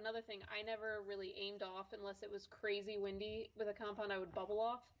 so another thing, I never really aimed off unless it was crazy windy. With a Compound, I would bubble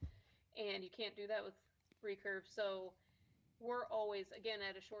off, and you can't do that with recurve. So we're always, again,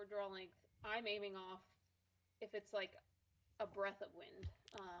 at a short draw length, I'm aiming off if it's like a breath of wind.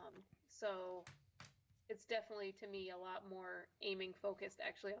 So it's definitely, to me, a lot more aiming focused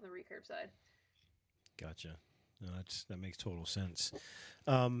actually on the recurve side. Gotcha. No, that makes total sense.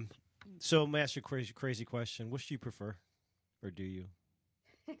 So I'm going to ask you a crazy question. Which do you prefer, or do you?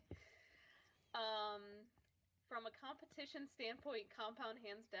 From a competition standpoint, Compound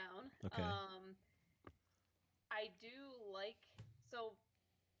hands down. Okay. I do like, so,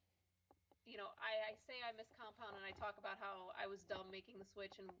 I say I miss Compound, and I talk about how I was dumb making the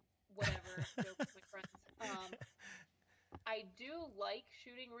switch and whatever, joke with my friends. I do like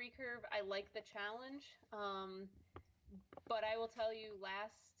shooting recurve. I like the challenge. But I will tell you,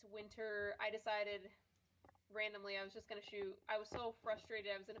 last winter, I decided randomly I was just going to shoot. I was so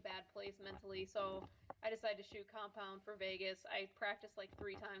frustrated. I was in a bad place mentally. So I decided to shoot Compound for Vegas. I practiced like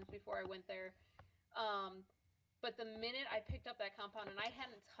 3 times before I went there. But the minute I picked up that Compound, and I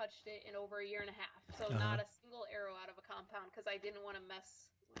hadn't touched it in over a year and a half, so not a single arrow out of a Compound, because I didn't want to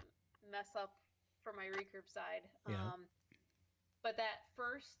mess up for my recurve side. Yeah. But that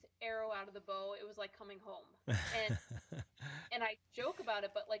first arrow out of the bow, it was like coming home. And I joke about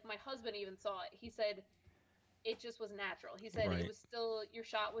it, but like my husband even saw it. He said it just was natural. He said Right. It was still, your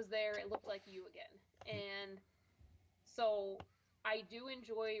shot was there. It looked like you again. And so I do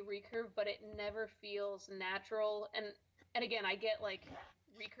enjoy recurve, but it never feels natural. And again, I get like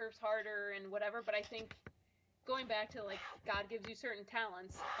recurve's harder and whatever, but I think going back to like God gives you certain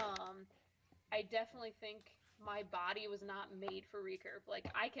talents, I definitely think my body was not made for recurve. Like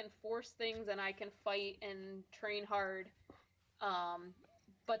I can force things and I can fight and train hard,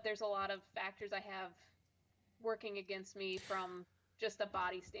 but there's a lot of factors I have working against me from just a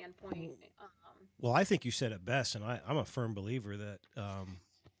body standpoint. Well, I think you said it best, and I'm a firm believer that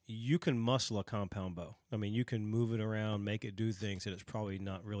you can muscle a compound bow. I mean, you can move it around, make it do things that it's probably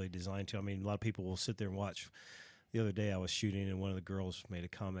not really designed to. I mean, a lot of people will sit there and watch. The other day I was shooting, and one of the girls made a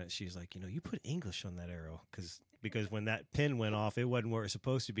comment. She's like, you put English on that arrow because when that pin went off, it wasn't where it's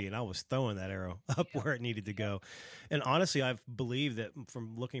supposed to be, and I was throwing that arrow up where it needed to go. And honestly, I've believed that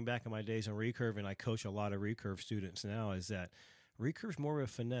from looking back at my days on recurve, and I coach a lot of recurve students now, is that recurve's more of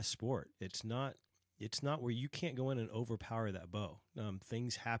a finesse sport. It's not where you can't go in and overpower that bow.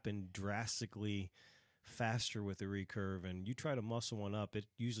 Things happen drastically faster with the recurve, and you try to muscle one up, it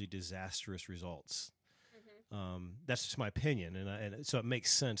usually disastrous results. That's just my opinion, and so it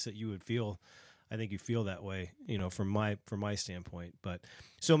makes sense that you would feel. I think you feel that way, from my standpoint. But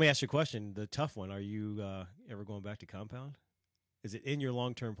so let me ask you a question, the tough one: are you ever going back to compound? Is it in your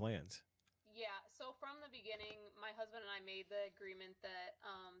long-term plans? Yeah. So from the beginning, my husband and I made the agreement that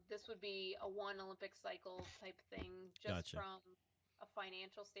this would be a one Olympic cycle type thing, just Gotcha. from a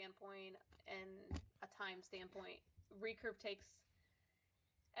financial standpoint and a time standpoint. Recurve takes,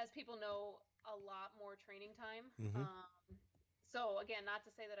 as people know, a lot more training time. Mm-hmm. So again, not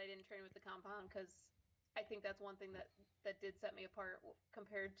to say that I didn't train with the compound, because I think that's one thing that did set me apart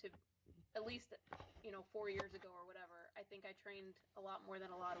compared to at least 4 years ago or whatever. I think I trained a lot more than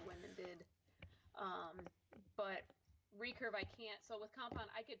a lot of women did. But recurve I can't. So with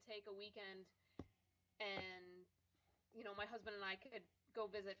compound, I could take a weekend and my husband and I could go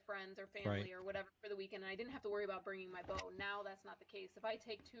visit friends or family Right. or whatever for the weekend, and I didn't have to worry about bringing my bow. Now that's not the case. If I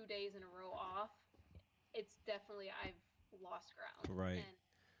take 2 days in a row off, it's definitely I've lost ground. Right. And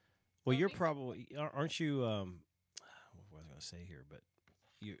Well, so it you're makes probably aren't you? What was I going to say here? But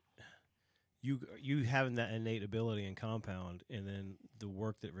you having that innate ability in compound, and then the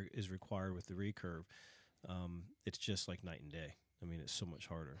work that is required with the recurve, it's just like night and day. I mean, it's so much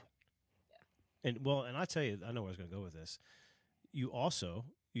harder. Yeah. And I tell you, I know where I was going to go with this. You also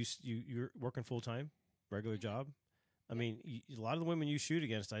you're working full time, regular job. I mean, a lot of the women you shoot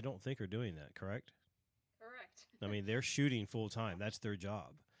against, I don't think are doing that. Correct? correct. I mean, they're shooting full time. That's their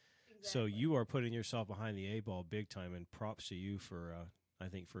job. So Exactly. you are putting yourself behind the eight ball big time, and props to you for I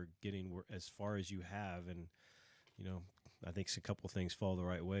think for getting as far as you have, and I think a couple of things fall the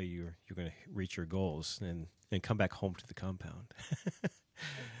right way. You're going to reach your goals and come back home to the compound.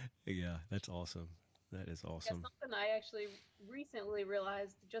 Yeah, that's awesome. That is Yeah, awesome. something I actually recently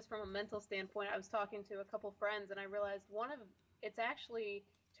realized, just from a mental standpoint. I was talking to a couple friends, and I realized it's actually,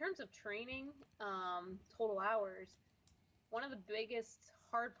 in terms of training, total hours, one of the biggest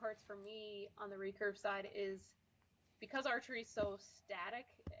hard parts for me on the recurve side is because archery is so static,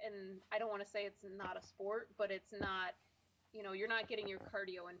 and I don't want to say it's not a sport, but it's not, you're not getting your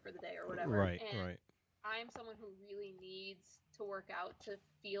cardio in for the day or whatever. Right, And right. I'm someone who really needs to work out to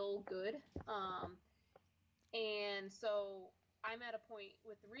feel good. And so I'm at a point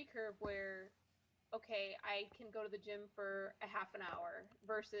with the recurve where, okay, I can go to the gym for a half an hour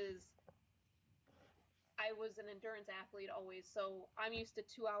versus I was an endurance athlete always. So I'm used to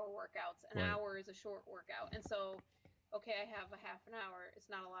 2 hour workouts. An Right. hour is a short workout. And so, okay, I have a half an hour. It's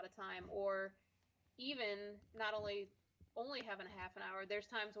not a lot of time. Or even not only having a half an hour,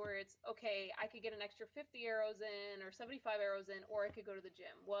 there's times where it's, okay, I could get an extra 50 arrows in or 75 arrows in, or I could go to the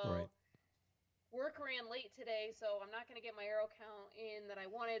gym. Right. Well, work ran late today, so I'm not going to get my arrow count in that I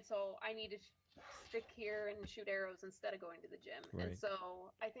wanted, so I need to stick here and shoot arrows instead of going to the gym. Right. And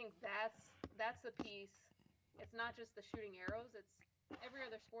so I think that's the piece. It's not just the shooting arrows, it's every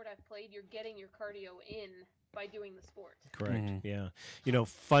other sport I've played, you're getting your cardio in by doing the sport. Correct. Mhm. Yeah.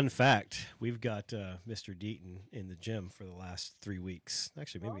 Fun fact: we've got Mr. Deaton in the gym for the last 3 weeks.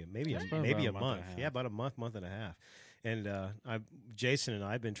 Actually, maybe It's been maybe a about a month and month. a half. Yeah, about a month and a half. And Jason and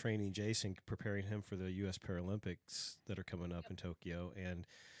I've been training Jason, preparing him for the U.S. Paralympics that are coming up in Tokyo. And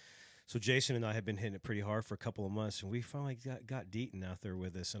so Jason and I have been hitting it pretty hard for a couple of months, and we finally got Deaton out there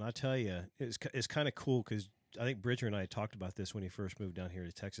with us. And I tell you, it's kind of cool because I think Bridger and I talked about this when he first moved down here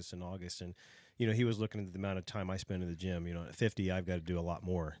to Texas in August, and he was looking at the amount of time I spend in the gym. At 50, I've got to do a lot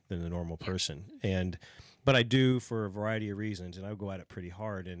more than the normal person, but I do for a variety of reasons, and I go at it pretty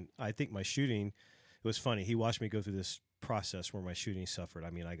hard. And I think my shooting, it was funny. He watched me go through this process where my shooting suffered. I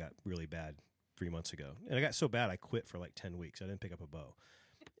mean, I got really bad 3 months ago, and I got so bad I quit for like 10 weeks. I didn't pick up a bow,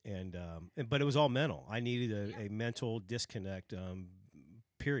 but it was all mental. I needed a mental disconnect.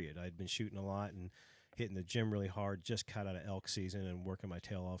 Period. I'd been shooting a lot and hitting the gym really hard, just cut out of elk season and working my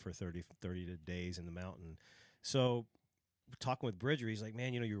tail off for 30 days in the mountain. So talking with Bridger, he's like,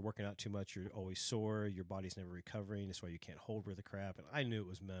 man, you're working out too much. You're always sore. Your body's never recovering. That's why you can't hold with the crap. And I knew it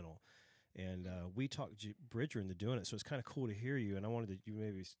was mental. And we talked Bridger into doing it. So it's kind of cool to hear you. And I wanted you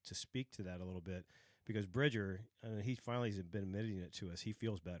maybe to speak to that a little bit because Bridger, he finally has been admitting it to us. He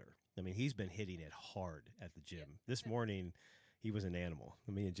feels better. I mean, he's been hitting it hard at the gym. This morning, he was an animal.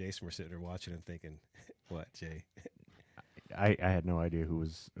 Me and Jason were sitting there watching and thinking, "What, Jay?" I had no idea who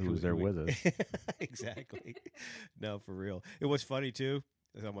was there with us. Exactly. No, for real. It was funny too.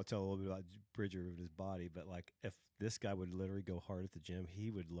 I'm gonna tell a little bit about Bridger with his body, but like if this guy would literally go hard at the gym, he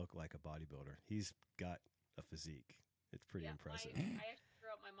would look like a bodybuilder. He's got a physique. It's pretty impressive. I actually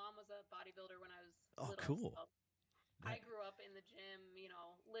grew up. My mom was a bodybuilder when I was little. Cool. So I grew up in the gym,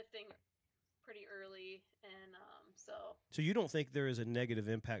 lifting pretty early, and So you don't think there is a negative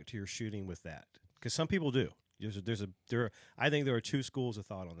impact to your shooting with that? Because some people do. I think there are two schools of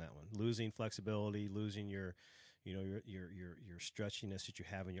thought on that one: losing flexibility, losing your stretchiness that you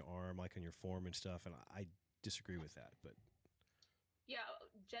have in your arm, like on your form and stuff. And I disagree with that, but. Yeah,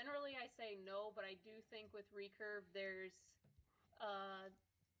 generally I say no, but I do think with recurve there's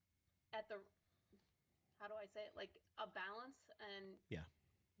how do I say it, like a balance, and yeah,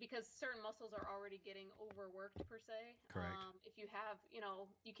 because certain muscles are already getting overworked per se. Correct. If you have,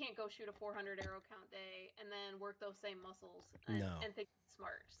 you can't go shoot a 400 arrow count day and then work those same muscles and think it's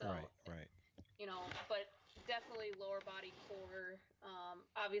smart. So right. But definitely lower body core.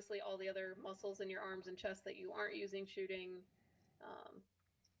 Obviously all the other muscles in your arms and chest that you aren't using shooting.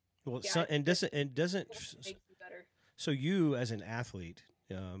 Doesn't makes you better. So you as an athlete,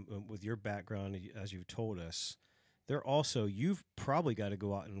 with your background, as you've told us, you've probably got to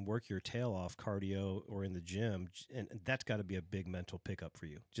go out and work your tail off cardio or in the gym, and that's got to be a big mental pickup for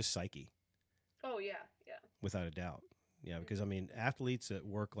you, just psyche. Oh yeah, without a doubt. Yeah, because I mean, athletes that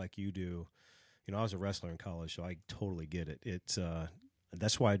work like you do, I was a wrestler in college, so I totally get it. It's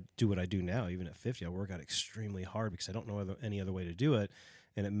that's why I do what I do now. Even at 50, I work out extremely hard because I don't know any other way to do it,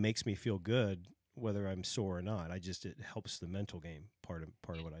 and it makes me feel good whether I'm sore or not. It helps the mental game part of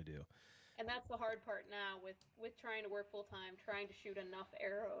what I do. And that's the hard part now with trying to work full time, trying to shoot enough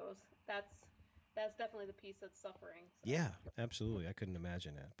arrows. That's definitely the piece that's suffering. So. Yeah, absolutely. I couldn't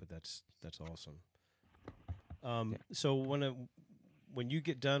imagine that, but that's awesome. So when you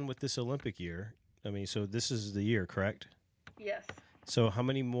get done with this Olympic year, so this is the year, correct? Yes. So how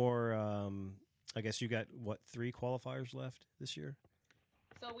many more? I guess you got 3 qualifiers left this year?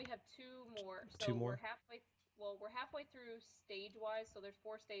 So we have 2 more. So 2 more. We're halfway through stage wise. So there's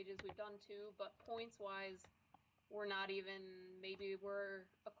 4 stages. We've done 2, but points wise, we're not even. Maybe we're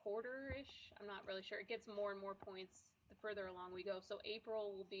a quarter-ish. I'm not really sure. It gets more and more points the further along we go. So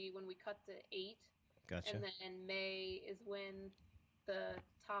April will be when we cut to 8. Gotcha. And then May is when the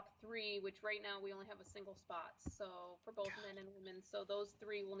top 3, which right now we only have a single spot. So for both men and women, so those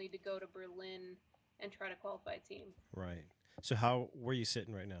 3 will need to go to Berlin and try to qualify a team. Right. So where are you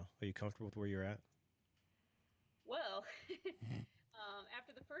sitting right now? Are you comfortable with where you're at? Well,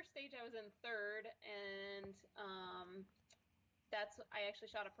 after the first stage, I was in 3rd, and I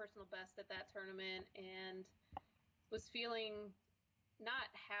actually shot a personal best at that tournament and was feeling not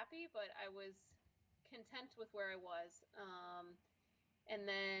happy, but I was content with where I was. And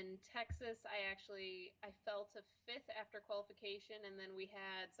then Texas, I fell to 5th after qualification, and then we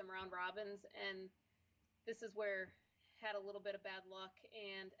had some round robins, and this is where had a little bit of bad luck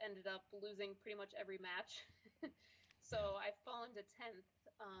and ended up losing pretty much every match. So I've fallen to 10th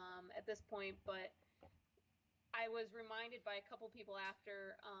at this point, but I was reminded by a couple people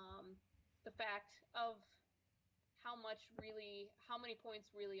after the fact of how many points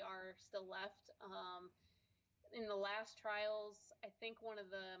really are still left. In the last trials, I think one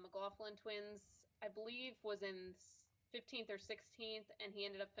of the McLaughlin twins, I believe, was in 15th or 16th, and he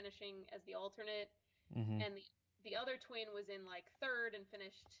ended up finishing as the alternate. Mm-hmm. And the other twin was in like 3rd and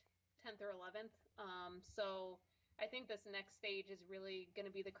finished 10th or 11th. So I think this next stage is really going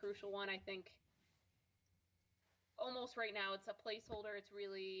to be the crucial one. I think almost right now it's a placeholder. It's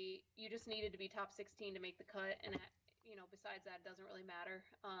really, you just needed to be top 16 to make the cut, and besides that, it doesn't really matter.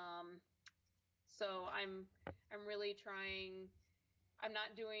 So I'm really trying. I'm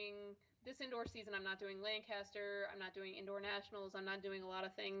not doing this indoor season. I'm not doing Lancaster. I'm not doing indoor nationals. I'm not doing a lot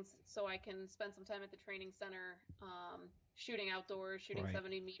of things so I can spend some time at the training center, shooting outdoors, shooting Right.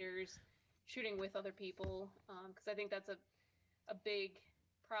 70 meters, shooting with other people. Because I think that's a big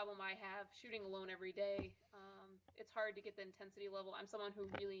problem I have, shooting alone every day. It's hard to get the intensity level. I'm someone who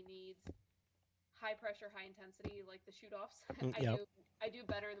really needs high pressure, high intensity, like the shoot offs. Yep. I do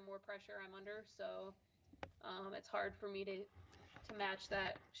better the more pressure I'm under, so it's hard for me to match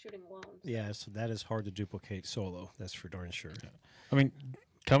that shooting alone. So. Yeah, so that is hard to duplicate solo. That's for darn sure. I mean,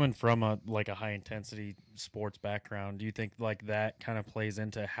 coming from a high intensity sports background, do you think like that kind of plays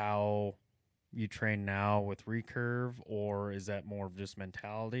into how you train now with recurve, or is that more of just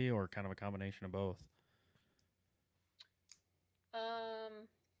mentality, or kind of a combination of both? I'm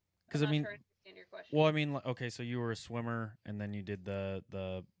I not mean, sure I understand your question. well, I mean, okay, so you were a swimmer, and then you did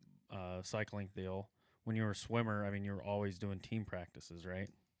the cycling deal. When you were a swimmer, I mean, you were always doing team practices, right?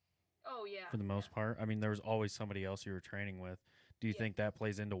 Oh yeah. For the most part, I mean, there was always somebody else you were training with. Do you Yeah. think that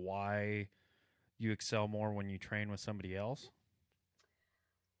plays into why you excel more when you train with somebody else?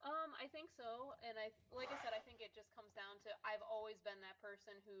 I think so, and like I said, I think it just comes down to I've always been that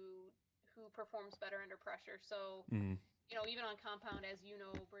person who performs better under pressure. So, Mm. even on compound, as you know,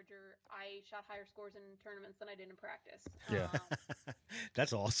 Bridger, I shot higher scores in tournaments than I did in practice. Yeah.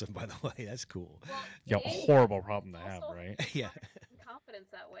 That's awesome, by the way. That's cool. Well, Yeah, it is, horrible problem to but have, also right? Yeah. confidence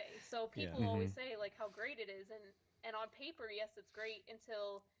that way. So Yeah. people always say like how great it is, and on paper, yes, it's great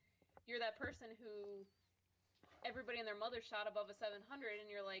until you're that person who everybody and their mother shot above a 700, and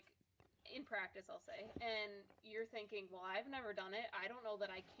you're like, in practice, I'll say, and you're thinking, well, I've never done it. I don't know that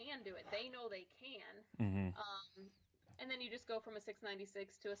I can do it. They know they can. Mm-hmm. And then you just go from a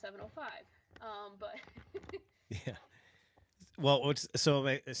 696 to a 705. But Yeah. Well, so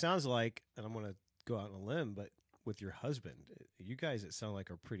it sounds like, and I'm going to go out on a limb, but with your husband, you guys, it sound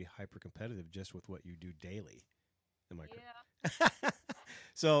like are pretty hyper competitive just with what you do daily. Am I correct? yeah,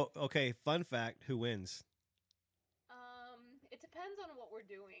 So, okay, fun fact: who wins? it depends on what we're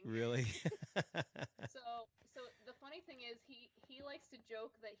doing. Really? So the funny thing is, he likes to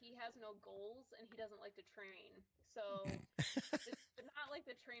joke that he has no goals and he doesn't like to train. So it's not like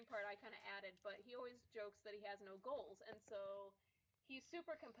the train part I kind of added, but he always jokes that he has no goals, and so he's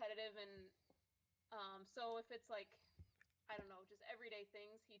super competitive. And so if it's like, I don't know, just everyday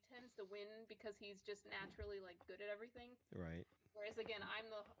things, he tends to win because he's just naturally like good at everything. Right. Whereas again,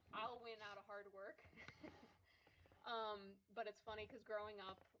 I'll win out of hard work. But it's funny because growing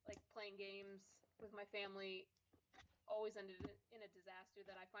up, like playing games with my family, always ended in a disaster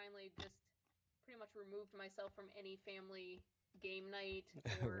that I finally just pretty much removed myself from any family game night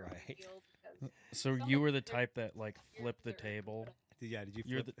or Right. field. Because So some you of were the your type that like peers flipped the are- table. Yeah. Did you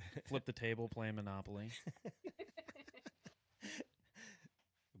You're flip? flip the table playing Monopoly.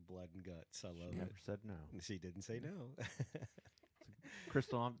 Blood and guts. I love She never it. said no. She didn't say no.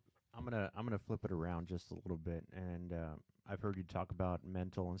 Crystal, I'm gonna flip it around just a little bit, and I've heard you talk about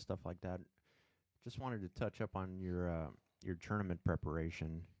mental and stuff like that. Just wanted to touch up on your tournament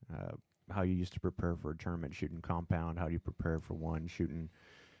preparation. How you used to prepare for a tournament shooting compound. How do you prepare for one shooting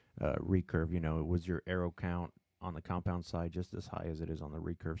recurve? Was your arrow count on the compound side just as high as it is on the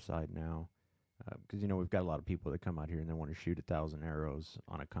recurve side now? Because we've got a lot of people that come out here and they want to shoot 1,000 arrows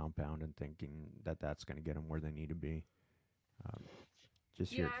on a compound and thinking that that's going to get them where they need to be.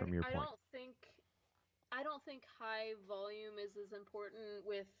 Just hear it from your I point. I don't think high volume is as important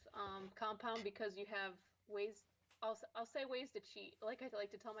with compound because you have ways. I'll say ways to cheat. Like I like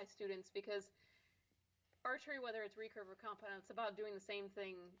to tell my students, because archery, whether it's recurve or compound, it's about doing the same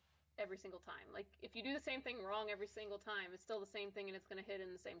thing every single time. Like if you do the same thing wrong every single time, it's still the same thing and it's going to hit in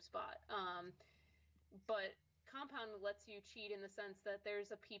the same spot. But compound lets you cheat in the sense that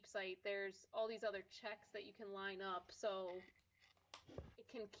there's a peep sight, there's all these other checks that you can line up, so it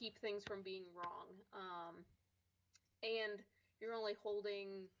can keep things from being wrong. And you're only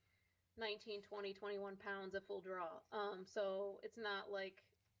holding 19, 20, 21 pounds at full draw. So it's not like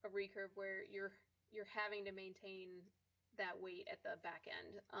a recurve where you're having to maintain that weight at the back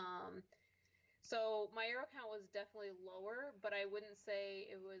end. So my arrow count was definitely lower, but I wouldn't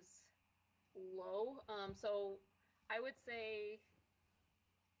say it was low. So I would say,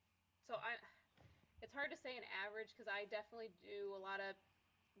 it's hard to say an average because I definitely do a lot of,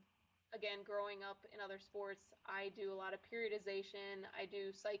 again, growing up in other sports, I do a lot of periodization. I do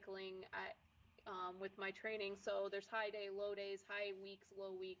cycling with my training. So there's high day, low days, high weeks,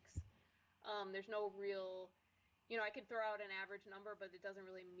 low weeks. There's no real, I could throw out an average number, but it doesn't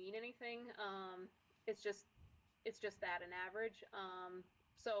really mean anything. It's just that, an average.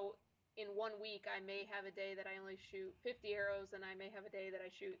 So in 1 week, I may have a day that I only shoot 50 arrows, and I may have a day that I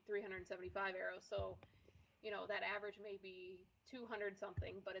shoot 375 arrows. So, that average may be 200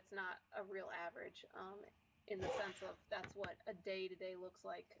 something, but it's not a real average in the sense of that's what a day-to-day looks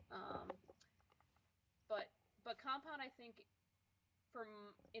like. But compound, I think,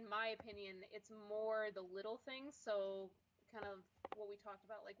 in my opinion, it's more the little things. So kind of what we talked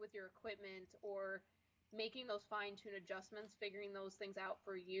about, like with your equipment or making those fine-tune adjustments, figuring those things out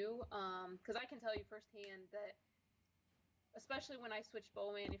for you. Because I can tell you firsthand that, especially when I switched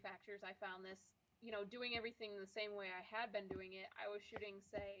bow manufacturers, I found this, doing everything the same way I had been doing it. I was shooting,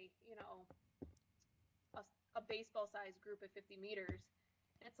 say, a baseball-sized group at 50 meters.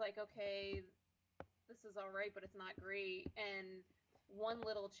 It's like, okay, this is all right, but it's not great. And one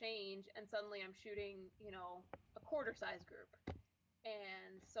little change, and suddenly I'm shooting, a quarter size group.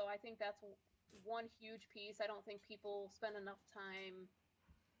 And so I think that's one huge piece. I don't think people spend enough time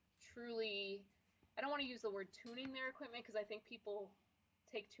truly, I don't want to use the word tuning their equipment because I think people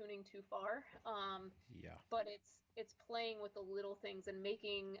take tuning too far. Yeah. But it's playing with the little things and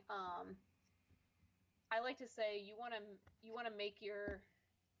making, I like to say you want to make your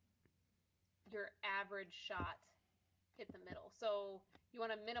average shot hit the middle. So you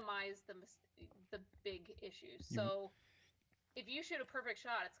want to minimize the big issues. So if you shoot a perfect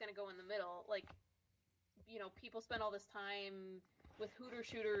shot, it's going to go in the middle. Like, people spend all this time with Hooter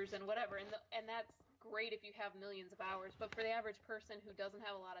shooters and whatever, and that's great if you have millions of hours. But for the average person who doesn't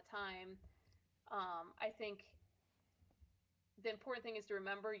have a lot of time, I think the important thing is to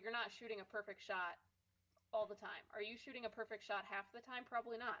remember you're not shooting a perfect shot all the time. Are you shooting a perfect shot half the time?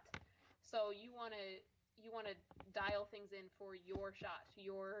 Probably not. So you want to dial things in for your shot,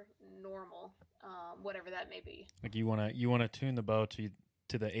 your normal, whatever that may be. Like you want to tune the bow to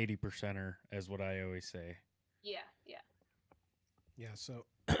the 80%er, as what I always say. Yeah. Yeah. So,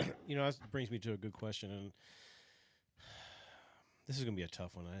 that brings me to a good question, and this is going to be a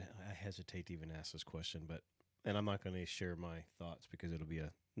tough one. I hesitate to even ask this question, and I'm not going to share my thoughts because it'll be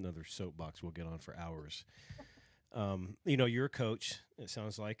another soapbox we'll get on for hours. You're a coach, it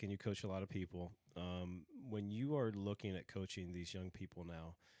sounds like, and you coach a lot of people. When you are looking at coaching these young people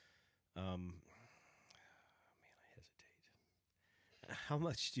now, I hesitate. How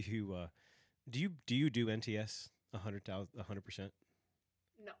much do you do NTS 100%?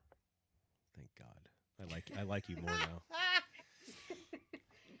 No. Thank God. I like you more now.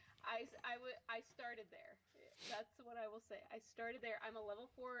 I started there. That's what I will say. I started there. I'm a level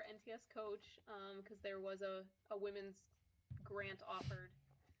 4 NTS coach because there was a women's grant offered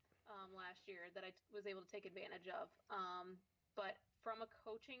last year that I was able to take advantage of. But from a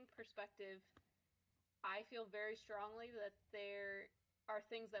coaching perspective, I feel very strongly that there are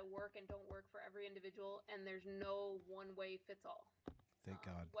things that work and don't work for every individual, and there's no one way fits all. Thank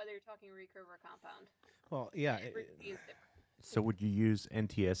God. Whether you're talking recurve or compound. Well, yeah. Everybody is different. So would you use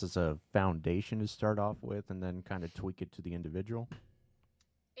NTS as a foundation to start off with and then kind of tweak it to the individual?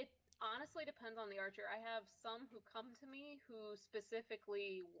 It honestly depends on the archer. I have some who come to me who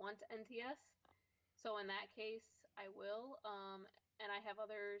specifically want NTS. So in that case, I will. And I have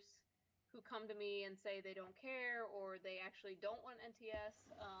others who come to me and say they don't care or they actually don't want NTS.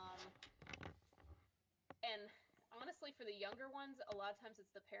 And honestly, for the younger ones, a lot of times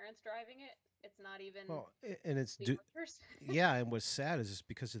it's the parents driving it. It's not even and it's yeah. And what's sad is it's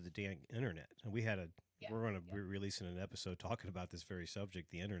because of the dang internet. And we're going to be releasing an episode talking about this very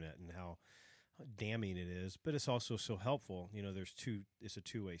subject, the internet, and how damning it is. But it's also so helpful. It's a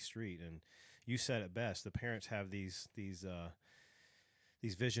two-way street. And you said it best. The parents have these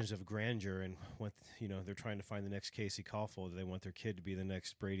visions of grandeur, and they're trying to find the next Casey Caulfield. They want their kid to be the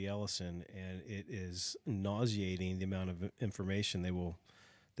next Brady Ellison, and it is nauseating the amount of information they will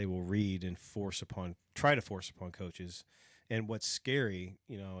read and try to force upon coaches. And what's scary,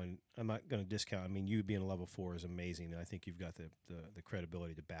 and I'm not going to discount. I mean, you being a level 4 is amazing. I think you've got the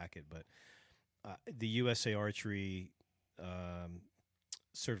credibility to back it. But the USA Archery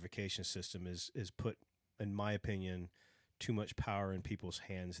certification system is put, in my opinion, too much power in people's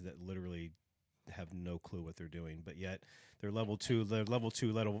hands that literally have no clue what they're doing. But yet they're level 2,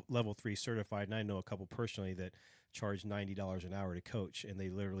 level 3 certified. And I know a couple personally that charge $90 an hour to coach, and they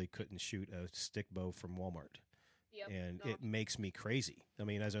literally couldn't shoot a stick bow from Walmart. Yep. And it makes me crazy. I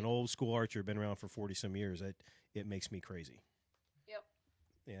mean, as an old school archer, been around for 40 some years, it makes me crazy. Yep.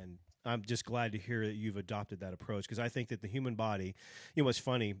 And I'm just glad to hear that you've adopted that approach, because I think that the human body, what's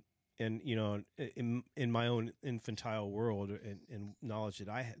funny, and in my own infantile world and knowledge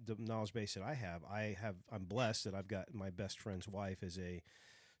that the knowledge base that I'm blessed that I've got my best friend's wife as a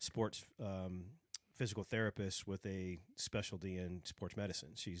sports physical therapist with a specialty in sports medicine.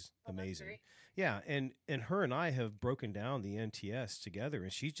 She's amazing. Yeah, and her and I have broken down the NTS together,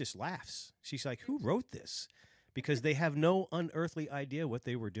 and she just laughs. She's like, "Who wrote this?" Because they have no unearthly idea what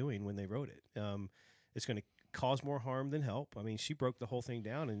they were doing when they wrote it. It's going to cause more harm than help. I mean, she broke the whole thing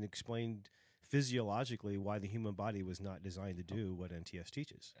down and explained physiologically why the human body was not designed to do what NTS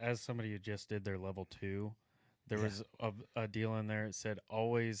teaches. As somebody who just did their level 2, there was a deal in there. It said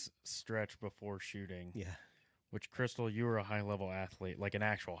always stretch before shooting. Yeah. Which, Crystal, you were a high-level athlete, like an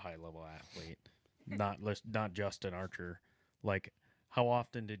actual high-level athlete, not just an archer. Like, how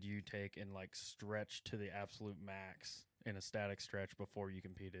often did you take and stretch to the absolute max in a static stretch before you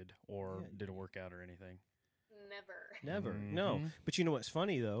competed or did a workout or anything? Never. No. But you know what's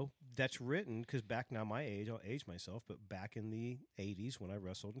funny, though? that's written because back now my age, I'll age myself, but back in the 80s when I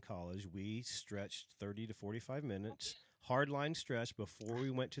wrestled in college, we stretched 30 to 45 minutes, hardline stretch before we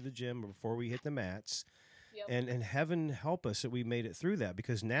went to the gym or before we hit the mats. Yep. And heaven help us that we made it through that,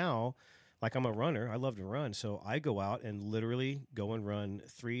 because now, like, I'm a runner, I love to run, so I go out and literally go and run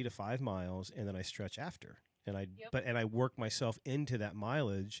 3 to 5 miles, and then I stretch after, and I work myself into that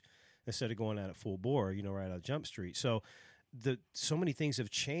mileage instead of going out at full bore, right out of Jump Street. So so many things have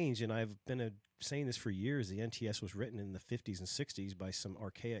changed, and I've been saying this for years. The NTS was written in the 50s and 60s by some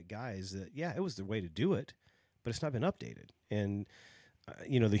archaic guys that, it was the way to do it, but it's not been updated. And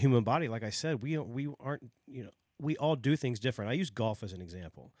the human body, like I said, we aren't, we all do things different. I use golf as an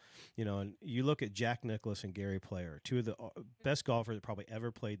example, and you look at Jack Nicklaus and Gary Player, two of the best golfers that probably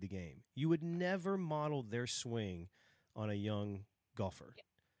ever played the game. You would never model their swing on a young golfer,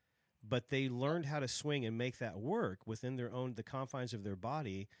 but they learned how to swing and make that work within the confines of their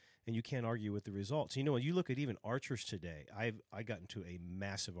body, and you can't argue with the results. When you look at even archers today, I got into a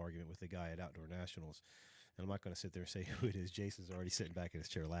massive argument with a guy at Outdoor Nationals. And I'm not going to sit there and say who it is. Jason's already sitting back in his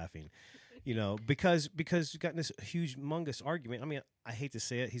chair laughing, because we've gotten this huge, humongous argument. I mean, I hate to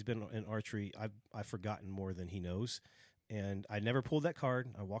say it. He's been in archery. I've forgotten more than he knows. And I never pulled that card.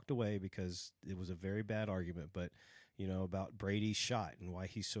 I walked away because it was a very bad argument. But, about Brady's shot and why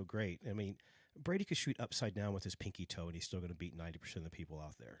he's so great. I mean, Brady could shoot upside down with his pinky toe, and he's still going to beat 90% of the people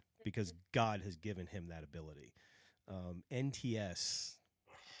out there because God has given him that ability. NTS.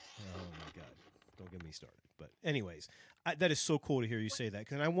 Oh, my God. Don't get me started. But anyways, that is so cool to hear you say that.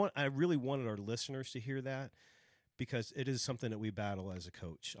 Because I really wanted our listeners to hear that, because it is something that we battle as a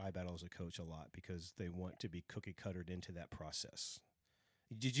coach. I battle as a coach a lot because they want to be cookie cuttered into that process.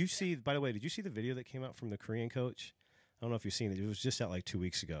 By the way, did you see the video that came out from the Korean coach? I don't know if you've seen it. It was just out like 2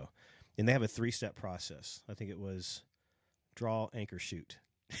 weeks ago. And they have a 3-step process. I think it was draw, anchor, shoot.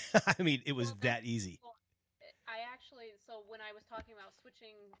 I mean, it was that easy. So when I was talking about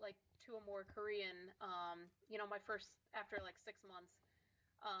switching like to a more Korean, my first after like 6 months,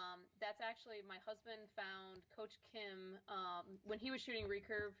 that's actually my husband found Coach Kim when he was shooting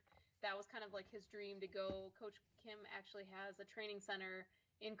recurve. That was kind of like his dream to go. Coach Kim actually has a training center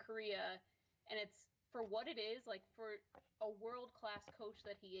in Korea, and it's for what it is, like for a world-class coach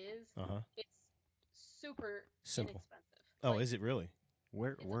that he is, it's super simple. Inexpensive. Oh, is it really?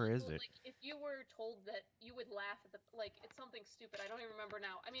 Where is it? Like, if you were told that, you would laugh at it's something stupid. I don't even remember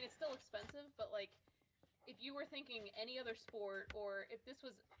now. I mean, it's still expensive, but like, if you were thinking any other sport, or if this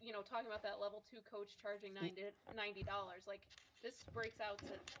was, talking about that level 2 coach charging $90, like this breaks out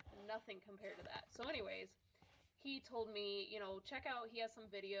to nothing compared to that. So anyways, he told me, check out, he has some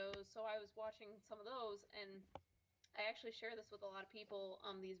videos. So I was watching some of those, and I actually share this with a lot of people.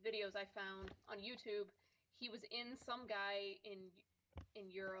 These videos I found on YouTube. He was in some guy in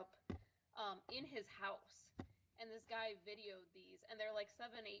Europe, in his house, and this guy videoed these, and they're like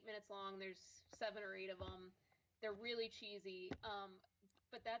 7-8 minutes long. There's 7 or 8 of them. They're really cheesy,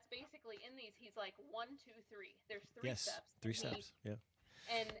 but that's basically in these. He's like 1, 2, 3. There's 3 steps. 3 steps. Yeah.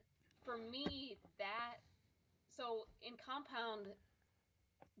 And for me, so in compound,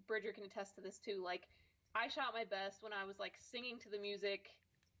 Bridger can attest to this too. Like, I shot my best when I was like singing to the music,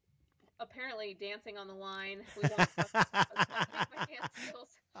 apparently dancing on the line. We won't talk about my dance skills.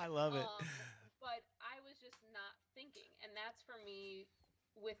 I love it. But I was just not thinking. And that's for me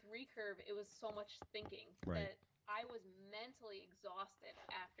with recurve, it was so much thinking that I was mentally exhausted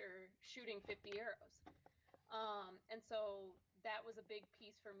after shooting 50 arrows. And so that was a big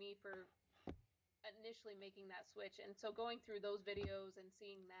piece for me for initially making that switch. And so going through those videos and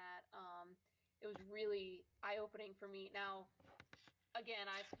seeing that, it was really eye-opening for me. Now, again,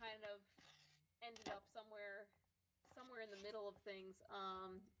 I've kind of ended up somewhere in the middle of things,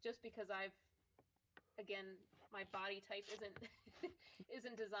 just because my body type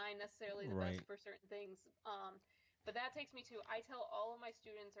isn't designed necessarily the best for certain things. But that takes me to, I tell all of my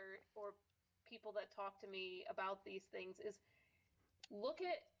students or people that talk to me about these things is look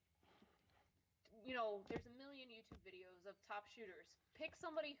at, there's a million YouTube videos of top shooters. Pick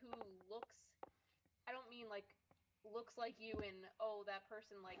somebody who looks, I don't mean like looks like you in, that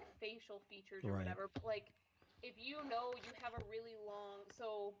person like facial features or whatever, but like if you have a really long,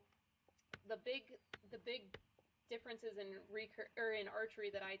 so the big differences in in archery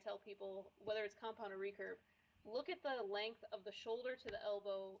that I tell people, whether it's compound or recurve, look at the length of the shoulder to the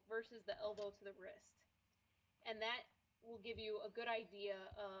elbow versus the elbow to the wrist, and that will give you a good idea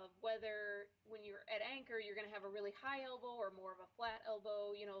of whether when you're at anchor you're going to have a really high elbow or more of a flat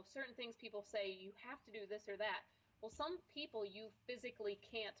elbow. Certain things people say you have to do this or that. Well, some people you physically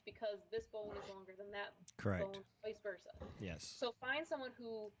can't because this bone is longer than that bone, vice versa. Yes. So find someone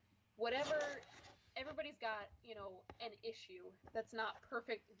who whatever, everybody's got, you know, an issue that's not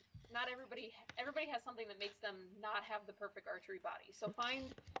perfect. Not everybody has something that makes them not have the perfect archery body. So find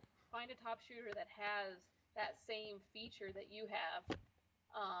a top shooter that has that same feature that you have.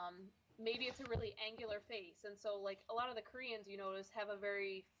 Maybe it's a really angular face, and so like a lot of the Koreans, you notice, have a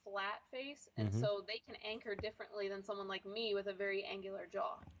very flat face, and so they can anchor differently than someone like me with a very angular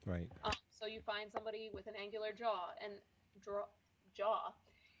jaw. Right. So you find somebody with an angular jaw, and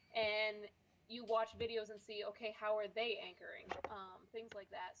you watch videos and see, okay, how are they anchoring? Things like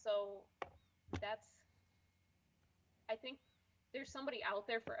that. So I think there's somebody out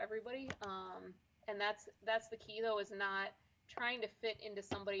there for everybody, and that's the key though, is not trying to fit into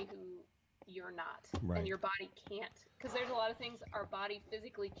somebody who you're not, Right. and your body can't, because there's a lot of things our body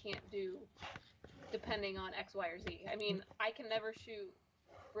physically can't do depending on X, Y, or Z. I mean, I can never shoot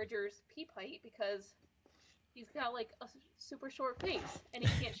Bridger's peep height because he's got like a super short face and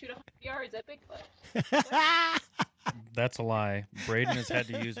he can't shoot 100 yards at Bigfoot. That's a lie. Braden has had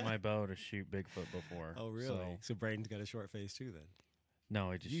to use my bow to shoot Bigfoot before. Oh, really? So, So Braden's got a short face too, then.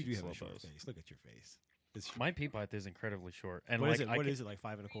 no, he just You do shoots have a slow short bows. face. Look at your face. It's, My peep height is incredibly short, and what like is it? I What can- is it, like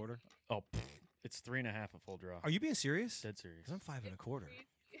 5 1/4? Oh, it's 3.5 at full draw. Are you being serious? Dead serious? 'Cause I'm 5 1/4.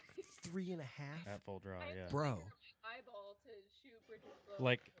 3 1/2. At full draw, I have yeah. to Bro. finger my eyeball to shoot Bridger's bow.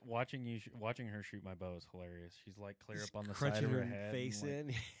 Like watching watching her shoot my bow is hilarious. She's like clear Just up on the crunching side of her her head. face and,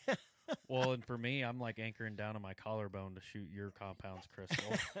 like- in. Well, and for me, I'm like anchoring down on my collarbone to shoot your compounds,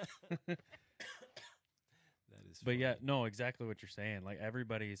 Crystal. That is. But yeah, funny. no, exactly what you're saying. Like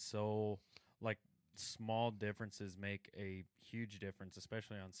everybody's so like small differences make a huge difference,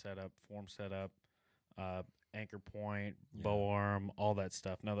 especially on setup, form setup, anchor point, Yeah. bow arm, all that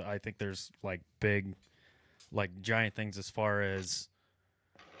stuff. Now, I think there's like big, like giant things as far as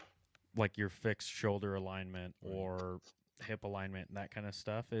like your fixed shoulder alignment Right. or hip alignment and that kind of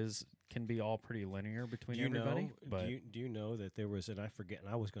stuff can be all pretty linear between Do you everybody. know? But Do you know that there was, and I forget, and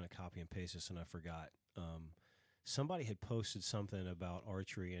I was going to copy and paste this, and I forgot. Somebody had posted something about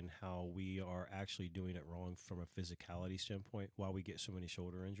archery and how we are actually doing it wrong from a physicality standpoint. Why we get so many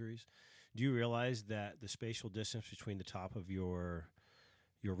shoulder injuries? Do you realize that the spatial distance between the top of your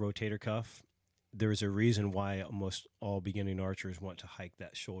rotator cuff? There's a reason why almost all beginning archers want to hike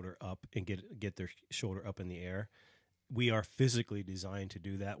that shoulder up and get their shoulder up in the air. We are physically designed to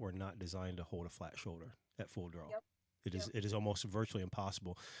do that. We're not designed to hold a flat shoulder at full draw. Yep. It is almost virtually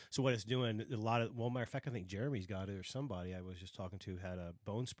impossible. So what it's doing, matter of fact, I think Jeremy's got it, or somebody I was just talking to had a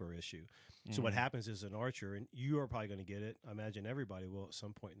bone spur issue. So what Mhm. happens is an archer, and you are probably going to get it. I imagine everybody will at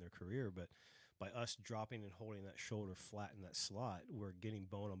some point in their career, but by us dropping and holding that shoulder flat in that slot, we're getting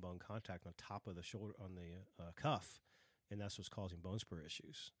bone-on-bone contact on top of the shoulder, on the cuff, and that's what's causing bone spur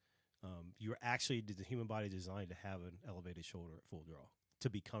issues. You're actually, the human body is designed to have an elevated shoulder at full draw,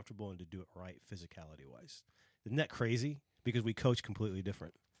 to be comfortable and to do it right physicality-wise. Isn't that crazy? Because we coach completely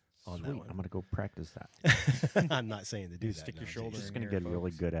different on that Sweet. one. I'm gonna go practice that. I'm not saying to do You that. stick your no, shoulder Jesus. Just in gonna here, get really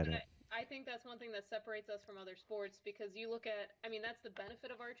folks. good at But it. I think that's one thing that separates us from other sports, because you look at, I mean, that's the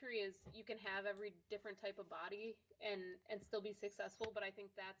benefit of archery, is you can have every different type of body and still be successful. But I think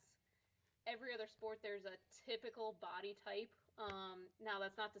that's every other sport. There's a typical body type. Now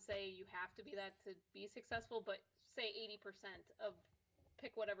that's not to say you have to be that to be successful, but say 80% of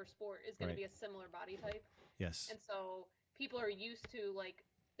pick whatever sport is going Right. to be a similar body type. Yes. And so people are used to, like,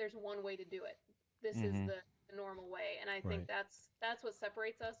 there's one way to do it. This is Mhm. the normal way. And I Right. think that's what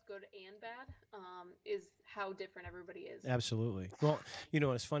separates us, good and bad, is how different everybody is. Absolutely. Well,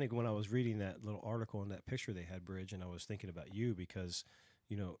 it's funny when I was reading that little article and that picture they had, Bridge, and I was thinking about you because,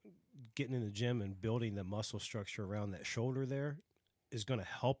 getting in the gym and building the muscle structure around that shoulder there is going to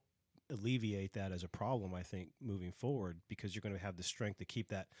help alleviate that as a problem, I think, moving forward, because you're going to have the strength to keep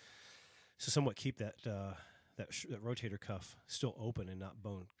that, that rotator cuff still open and not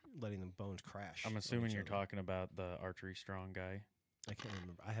letting the bones crash. I'm on assuming each you're other. talking about the archery strong guy. I can't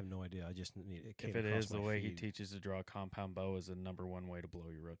remember. I have no idea. I just need it. Came If it across is, the my way he feed. teaches to draw a compound bow is the number one way to blow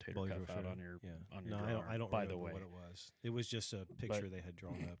your rotator Blow your cuff out rotator, on your yeah. on your No, draw I don't by remember the way. what it was. It was just a picture they had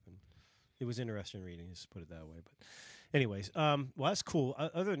drawn up, and it was interesting reading. Just put it that way. But, anyways, well, that's cool.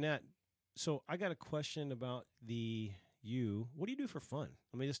 Other than that, so I got a question about you. What do you do for fun?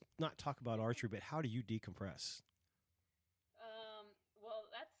 I mean, just not talk about archery, but how do you decompress? Well,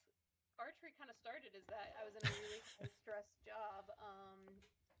 that's archery kind of started as that. I was in a really high stress job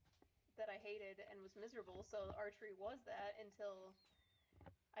that I hated and was miserable. So archery was that until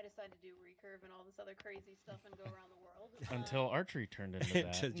I decided to do recurve and all this other crazy stuff and go around the world. Until archery turned into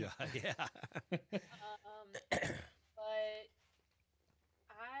that. Yeah. But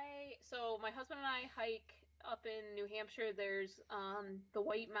so my husband and I hike up in New Hampshire, there's the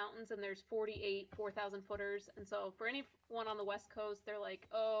White Mountains, and there's 48 4,000 footers. And so for anyone on the West Coast, they're like,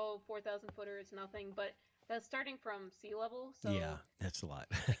 oh, 4,000 footer, it's nothing. But that's starting from sea level, so Yeah, that's a lot.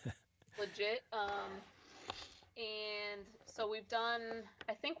 legit. And so we've done,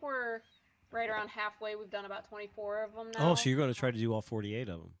 I think we're right around halfway. We've done about 24 of them now. Oh, so you're going to try to do all 48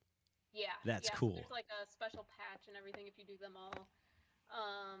 of them? Yeah. That's yeah, so cool. there's like a special patch and everything if you do them all.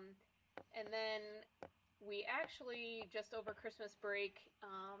 And then we actually, just over Christmas break,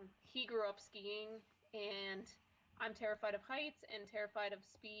 he grew up skiing, and I'm terrified of heights and terrified of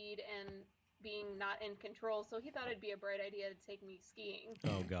speed and being not in control, so he thought it'd be a bright idea to take me skiing.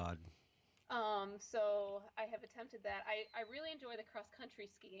 Oh, God. So I have attempted that. I really enjoy the cross-country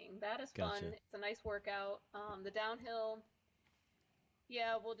skiing. That is fun. Gotcha. It's a nice workout. The downhill,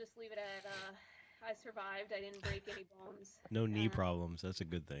 yeah, we'll just leave it at, I survived. I didn't break any bones. No knee problems. That's a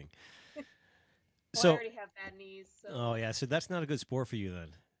good thing. Well, So, I already have bad knees, so... oh, yeah, so that's not a good sport for you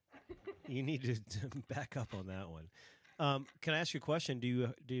then. You need to back up on that one. Can I ask you a question? Have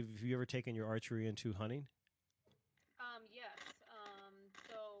you ever taken your archery into hunting? Yes.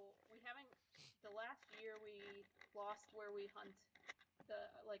 So we haven't. The last year we lost where we hunt,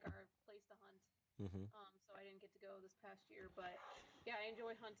 our place to hunt. Mm-hmm. So I didn't get to go this past year, but yeah, I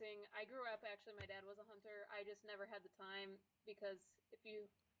enjoy hunting. I grew up, actually, my dad was a hunter. I just never had the time because if you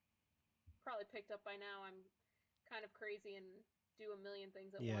probably picked up by now, I'm kind of crazy and do a million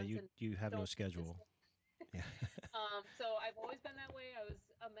things at Yeah, once. you have no don't schedule. Yeah. So I've always been that way. I was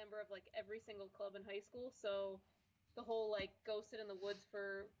a member of like every single club in high school, so the whole like go sit in the woods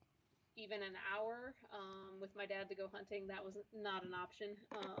for even an hour with my dad to go hunting, that was not an option.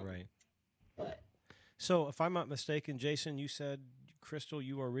 Right. But So, if I'm not mistaken, Jason, you said, Crystal,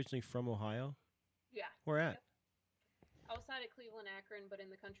 you are originally from Ohio? yeah, Where at? outside of Cleveland, Akron, but in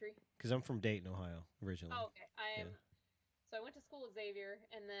the country. Because I'm from Dayton, Ohio, originally. Oh, okay. I am. Yeah. So I went to school at Xavier,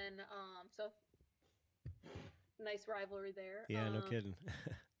 and then so nice rivalry there. Yeah, no kidding.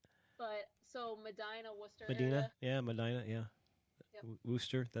 But so Medina, Worcester Medina? area. Yeah, Medina, yeah. Yep.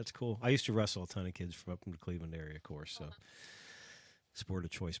 Worcester, that's cool. I used to wrestle a ton of kids from up in the Cleveland area, of course, so sport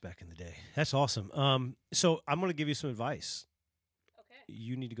of choice back in the day. That's awesome. So I'm going to give you some advice. Okay.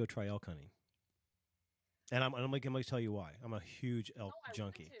 You need to go try elk hunting. And I'm going to tell you why. I'm a huge elk I want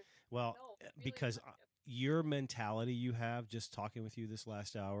junkie. to. Well, No, really because want to. your mentality you have, just talking with you this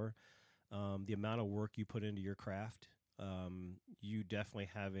last hour, the amount of work you put into your craft, you definitely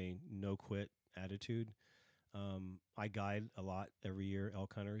have a no quit attitude. I guide a lot every year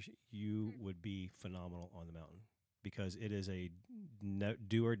elk hunters. You would be phenomenal on the mountain because it is a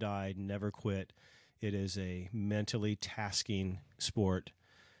do or die, never quit. It is a mentally tasking sport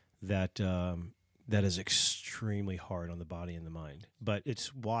that that is extremely hard on the body and the mind. But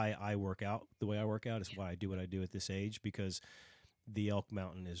it's why I work out the way I work out. It's why I do what I do at this age, because the elk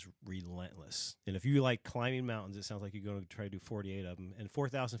mountain is relentless. And if you like climbing mountains, it sounds like you're going to try to do 48 of them. And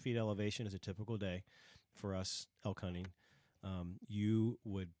 4,000 feet elevation is a typical day for us elk hunting. You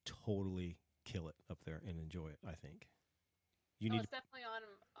would totally kill it up there and enjoy it, I think. It's definitely on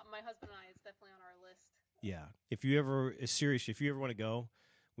my husband and I. It's definitely on our list. Yeah. If you ever want to go,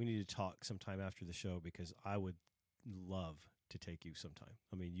 we need to talk sometime after the show because I would love to take you sometime.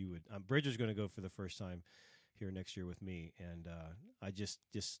 I mean, you would. Bridger's going to go for the first time here next year with me, and I just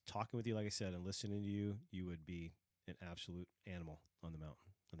talking with you, like I said, and listening to you, you would be an absolute animal on the mountain.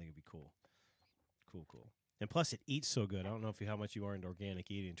 I think it'd be cool. Cool. And plus, it eats so good. I don't know how much you are into organic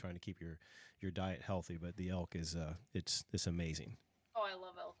eating, trying to keep your diet healthy, but the elk is it's amazing. Oh, I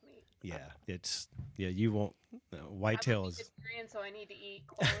love elk meat. Yeah, you won't. Whitetail I'm a is. vegetarian, so I need to eat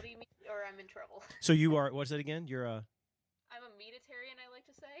quality meat, or I'm in trouble. So you are. What's that again? You're a. I'm a meatitarian, I like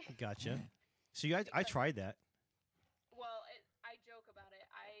to say. Gotcha. So I tried that. Well, I joke about it.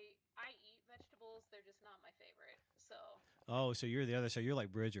 I eat vegetables; they're just not my favorite. So. Oh, so you're the other. So you're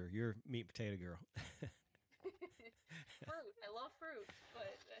like Bridger. You're meat potato girl. Fruit. I love fruit,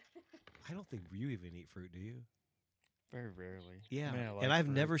 but. I don't think you even eat fruit, do you? Very rarely. Yeah, I mean, I like and I've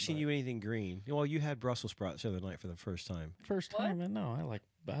fruit, never seen but- you anything green. Well, you had Brussels sprouts the other night for the first time, First What? time, and no, I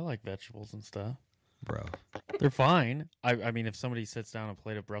like vegetables and stuff. bro. They're fine. I mean, if somebody sits down a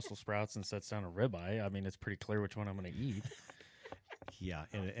plate of Brussels sprouts and sets down a ribeye, I mean, it's pretty clear which one I'm going to eat. Yeah,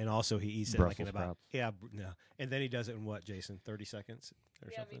 and also he eats it like in Brussels about sprouts. no, and then he does it in what, Jason? 30 seconds or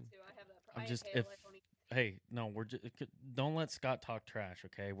Yeah, something. me too. I have that. I'm I just- inhale, if- I don't eat. Hey, no, we're just don't let Scott talk trash,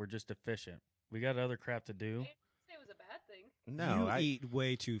 okay? We're just efficient. We got other crap to do. I didn't say it was a bad thing. No, you I eat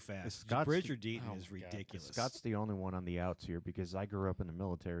way too fast. Scott's- Bridger Deaton Oh is my God. ridiculous. Scott's the only one on the outs here because I grew up in the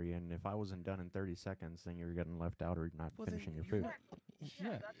military, and if I wasn't done in 30 seconds, then you're getting left out or not Well, then finishing your you're food. not-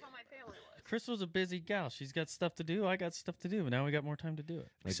 Yeah, that's how my family was. Crystal's a busy gal. She's got stuff to do. I got stuff to do. But now we got more time to do it.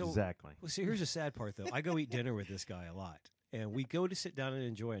 Exactly. Well, see, here's the sad part, though. I go eat dinner with this guy a lot, and we go to sit down and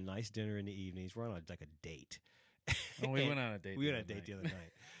enjoy a nice dinner in the evenings. We're on like a date. Oh, we went on a date. We went on a date the other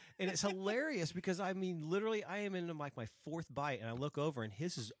night. And it's hilarious because, I mean, literally, I am in like my fourth bite, and I look over, and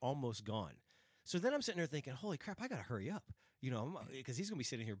his is almost gone. So then I'm sitting there thinking, holy crap, I got to hurry up, because he's going to be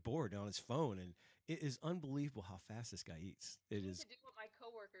sitting here bored on his phone. And it is unbelievable how fast this guy eats. It You is. need to do what my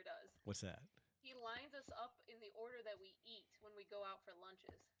coworker does. What's that? He lines us up in the order that we eat when we go out for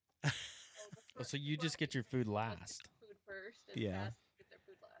lunches. So you just get your food last. Food first, and Yeah. fast get their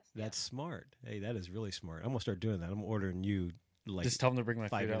food last. That's smart. Hey, that is really smart. I'm going to start doing that. I'm ordering you like Just tell him to bring my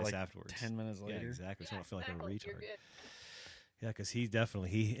 5 food out minutes like afterwards. 10 minutes Yeah, later. exactly. So I don't feel like a exactly. You're retard. good. Yeah, because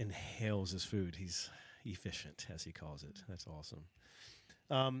he inhales his food. He's efficient, as he calls it. That's awesome.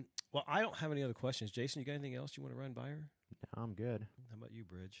 Well, I don't have any other questions. Jason, you got anything else you want to run by her? No, I'm good. How about you,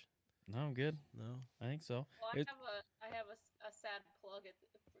 Bridge? No, I'm good. No? I think so. Well, It- I have a sad plug if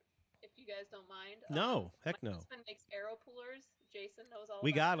you guys don't mind. No, heck my no. husband makes arrow pullers. Jason knows all.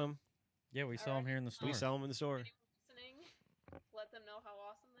 We about got them. Yeah, we saw him here in the store. We sell them in the store. Anyone listening, let them know how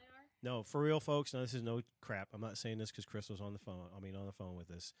awesome they are. No, for real, folks. No, this is no crap. I'm not saying this because Crystal's on the phone. On the phone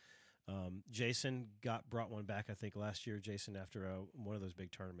with us. Jason brought one back, I think, last year. Jason, after one of those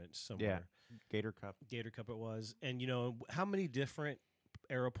big tournaments somewhere. Gator Cup. Gator Cup it was. And, how many different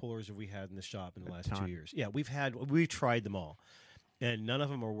arrow pullers have we had in the shop in the A last ton. 2 years? Yeah, we've tried them all. And none of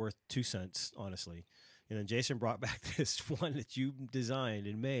them are worth 2 cents, honestly. And then Jason brought back this one that you designed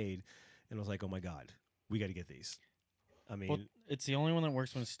and made. And I was like, oh, my God, we got to get these. I mean, Well, it's the only one that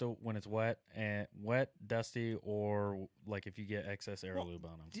works when it's wet, dusty, or like if you get excess arrow lube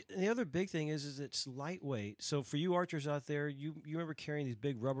on them. the other big thing is it's lightweight. So for you archers out there, you remember carrying these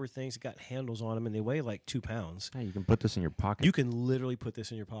big rubber things that got handles on them, and they weigh like 2 pounds. Hey, you can put this in your pocket. You can literally put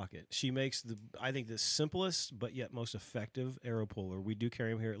this in your pocket. She makes I think the simplest but yet most effective arrow puller. We do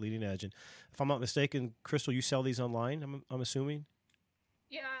carry them here at Leading Edge, and if I'm not mistaken, Crystal, you sell these online. I'm assuming.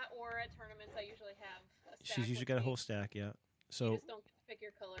 Yeah, or at tournaments, I usually have a stack. She's usually with got a me. whole stack. Yeah. You So just don't get to pick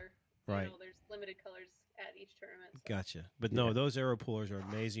your color. Right. There's limited colors at each tournament. So. gotcha. But no, those arrow pullers are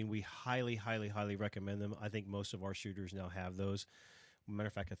amazing. We highly, highly, highly recommend them. I think most of our shooters now have those. Matter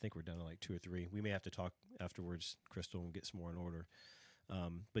of fact, I think we're down to like 2 or 3. We may have to talk afterwards, Crystal, and get some more in order.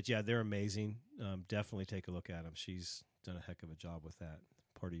 But yeah, they're amazing. Definitely take a look at them. She's done a heck of a job with that.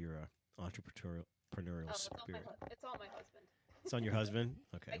 Part of your entrepreneurial spirit. It's all my husband. It's on your husband?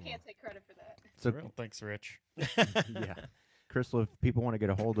 Okay. I can't take credit for that. So, Well, thanks, Rich. yeah. Crystal, if people want to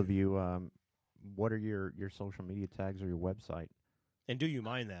get a hold of you, what are your social media tags or your website? And do you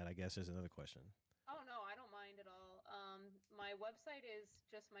mind that, I guess, is another question. Oh, no, I don't mind at all. My website is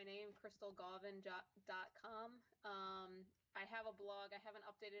just my name, crystalgovin.com. I have a blog. I haven't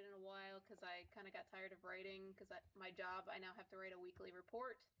updated in a while because I kind of got tired of writing because my job, I now have to write a weekly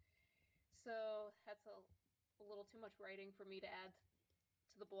report. So that's a little too much writing for me to add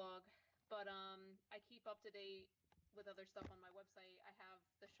to the blog. But I keep up to date with other stuff on my website. I have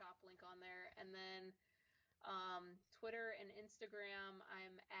the shop link on there. And then Twitter and Instagram,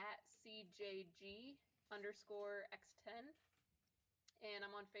 I'm at CJG_X10. And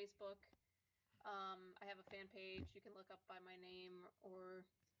I'm on Facebook. I have a fan page. You can look up by my name, or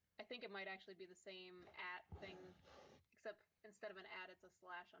I think it might actually be the same @ thing, except instead of an @ it's a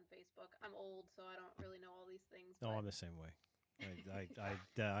 / on Facebook. I'm old, so I don't really know all these things. Oh, I'm the same way.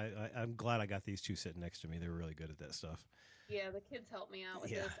 I'm glad I got these two sitting next to me. They're really good at that stuff. Yeah, the kids help me out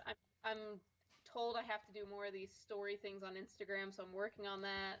with this. I'm told I have to do more of these story things on Instagram, so I'm working on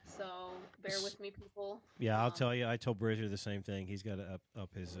that. So bear with me, people. Yeah, I'll tell you. I told Bridger the same thing. He's got to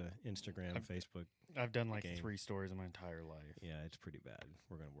up his Instagram and Facebook. I've done like Game. 3 stories in my entire life. Yeah, it's pretty bad.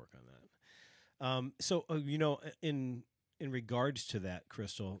 We're going to work on that. So, in regards to that,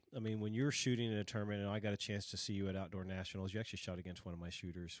 Crystal, I mean, when you're shooting in a tournament, and I got a chance to see you at Outdoor Nationals, you actually shot against one of my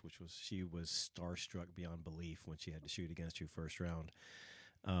shooters, she was starstruck beyond belief when she had to shoot against you first round.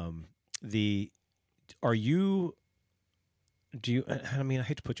 I mean, I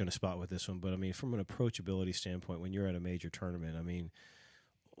hate to put you on a spot with this one, but I mean, from an approachability standpoint, when you're at a major tournament, I mean,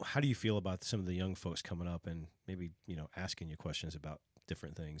 how do you feel about some of the young folks coming up and maybe, asking you questions about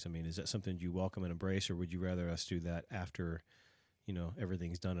different things? I mean, is that something you welcome and embrace, or would you rather us do that after,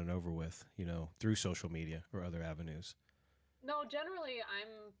 everything's done and over with, through social media or other avenues? No, generally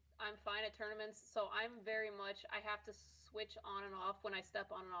I'm fine at tournaments. So I'm very much, I have to switch on and off when I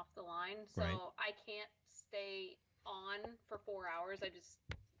step on and off the line. So Right. I can't stay on for 4 hours.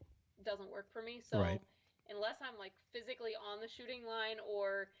 Doesn't work for me. So Right. unless I'm like physically on the shooting line,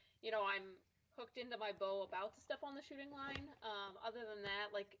 or I'm hooked into my bow about to step on the shooting line. Other than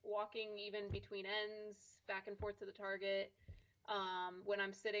that, like walking even between ends, back and forth to the target. When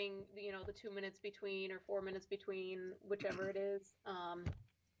I'm sitting, the 2 minutes between or 4 minutes between, whichever it is,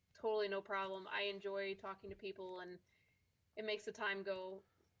 totally no problem. I enjoy talking to people, and it makes the time go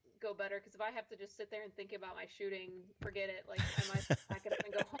better, because if I have to just sit there and think about my shooting, forget it. Like, I might pack it up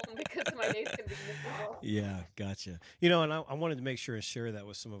and go home because my day's gonna be miserable. Yeah, gotcha. And I wanted to make sure and share that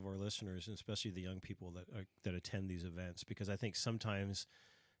with some of our listeners, and especially the young people that attend these events, because I think sometimes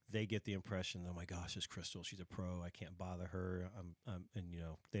they get the impression, oh my gosh, it's Crystal, she's a pro, I can't bother her, and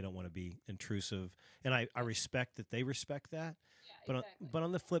they don't want to be intrusive, and I respect that they respect that. Yeah, exactly. But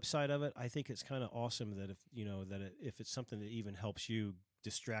on the flip side of it, I think it's kind of awesome that if it's something that even helps you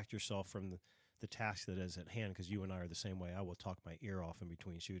distract yourself from the task that is at hand, because you and I are the same way. I will talk my ear off in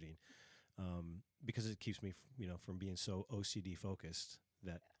between shooting, because it keeps me from being so OCD focused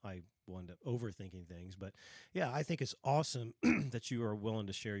that I will end up overthinking things. But yeah, I think it's awesome that you are willing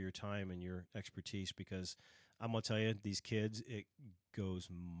to share your time and your expertise, because I'm gonna tell you, these kids, it goes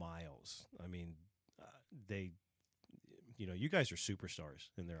miles. I mean, they you guys are superstars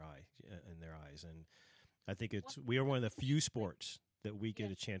in their eyes, and I think we are one of the few sports that we get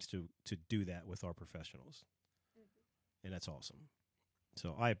a chance to do that with our professionals, and that's awesome.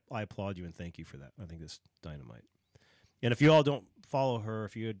 So I applaud you and thank you for that. I think that's dynamite. And if you all don't follow her,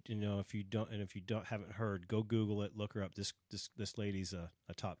 if you haven't heard, go Google it, look her up. This lady's a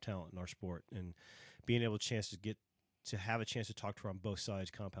top talent in our sport, and being able to have a chance to talk to her on both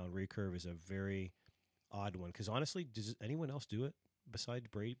sides, compound recurve, is a very odd one. Because honestly, does anyone else do it besides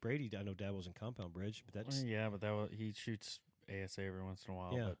Brady? Brady, I know dabbles in compound bridge, but that's he shoots ASA every once in a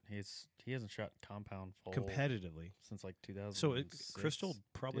while. Yeah. But he hasn't shot compound full competitively since like 2000. So Crystal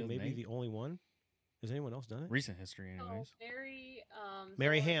probably maybe 2008. the only one. Has anyone else done it? Recent history, anyways. So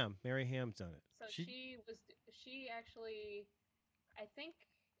Mary Ham. Mary Ham's done it. So she actually, I think,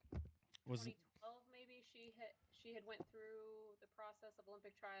 Was it 2012 maybe, she had went through the process of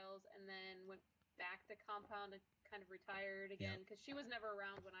Olympic trials and then went back to compound and kind of retired again, because she was never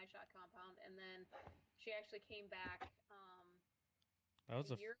around when I shot compound, and then she actually came back that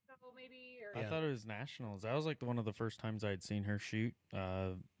was a year ago maybe, or I thought it was nationals. That was like one of the first times I'd seen her shoot in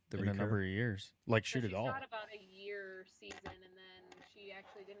a recurve? number of years. Like So shoot it all. She shot about a year season, and then she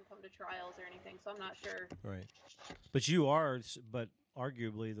actually didn't come to trials or anything, so I'm not sure. Right. But you are, but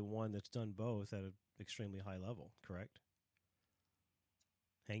arguably the one that's done both at an extremely high level, correct?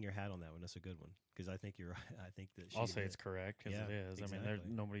 Hang your hat on that one. That's a good one, because I think you're right. I think that I'll say it's correct, because it is. Exactly. I mean, there's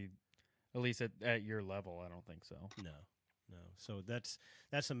nobody, at least at your level, I don't think so. No. So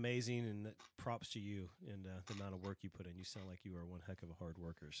that's amazing, and props to you and the amount of work you put in. You sound like you are one heck of a hard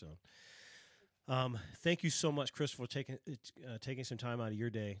worker. So, thank you so much, Chris, for taking some time out of your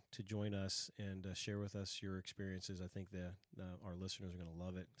day to join us and share with us your experiences. I think our listeners are going to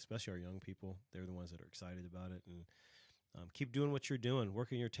love it, especially our young people. They're the ones that are excited about it, and keep doing what you're doing,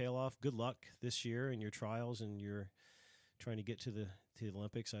 working your tail off. Good luck this year in your trials, and you're trying to get to the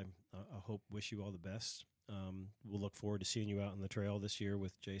Olympics. I wish you all the best. We'll look forward to seeing you out on the trail this year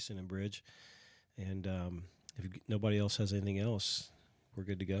with Jason and Bridge. And if nobody else has anything else, we're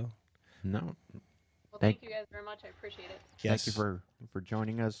good to go. No. Well, thank you guys very much. I appreciate it. Yes. Thank you for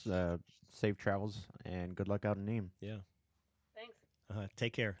joining us. Safe travels and good luck out in Nîmes. Yeah. Thanks.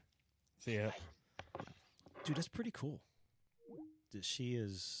 Take care. See ya. Bye. Dude, that's pretty cool that she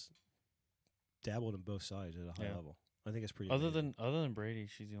is dabbled in both sides at a high level. I think it's pretty amazing. Other than Brady,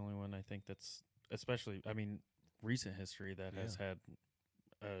 she's the only one I think that's, especially, I mean, recent history that has had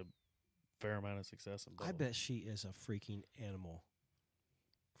a fair amount of success in both. I bet she is a freaking animal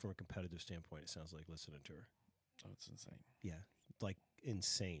from a competitive standpoint. It sounds like listening to her. Oh, it's insane. Yeah, like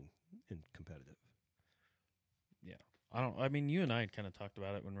insane and competitive. Yeah. I mean, you and I had kind of talked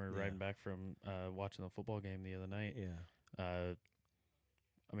about it when we were Yeah. riding back from watching the football game the other night. Yeah.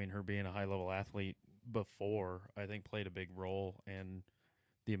 I mean, her being a high-level athlete before, I think, played a big role in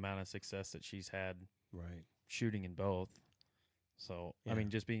the amount of success that she's had Right. shooting in both. So, Yeah. I mean,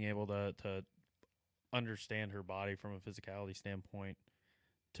 just being able to understand her body from a physicality standpoint,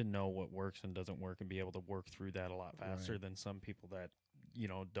 to know what works and doesn't work, and be able to work through that a lot faster than some people that,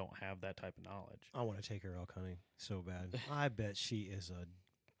 don't have that type of knowledge. I want to take her elk hunting so bad. I bet she is a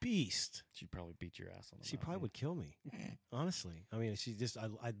beast. She'd probably beat your ass on the She probably mountain. would kill me. Honestly. I mean, she just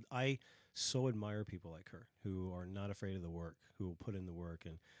I so admire people like her who are not afraid of the work, who will put in the work,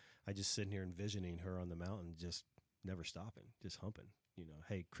 and I just sitting here envisioning her on the mountain just never stopping, just humping.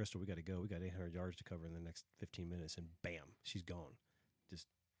 Hey, Crystal, we got to go. We got 800 yards to cover in the next 15 minutes, and bam, she's gone. Just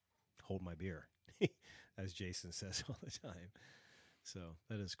hold my beer, as Jason says all the time. So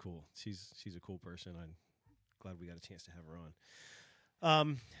that is cool. She's a cool person. I'm glad we got a chance to have her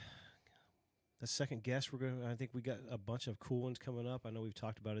on. The second guest, I think we got a bunch of cool ones coming up. I know we've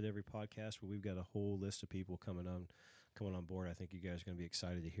talked about it every podcast, but we've got a whole list of people coming on board. I think you guys are going to be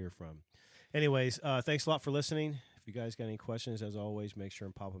excited to hear from. Anyways, thanks a lot for listening. If you guys got any questions, as always, make sure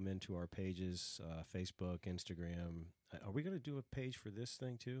and pop them into our pages, Facebook, Instagram. Are we going to do a page for this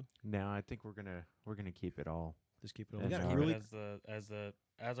thing too? No, I think we're gonna keep it all. Just keep it on. As We got our- really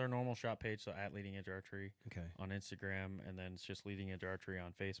as our normal shop page, so at Leading Edge Archery okay on Instagram, and then it's just Leading Edge Archery on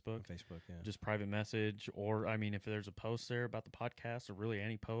on Facebook. Facebook. Yeah. Just private message, or I mean, if there's a post there about the podcast, or really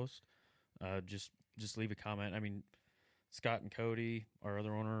any post, just leave a comment. I mean, Scott and Cody, our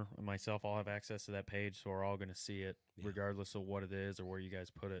other owner, and myself all have access to that page, so we're all going to see it, Yeah. regardless of what it is or where you guys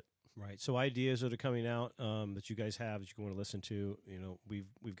put it. Right. So ideas that are coming out that you guys have that you want to listen to. You know,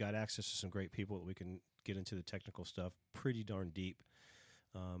 we've got access to some great people that we can get into the technical stuff pretty darn deep.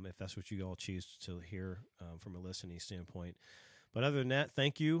 If that's what you all choose to hear from a listening standpoint. But other than that,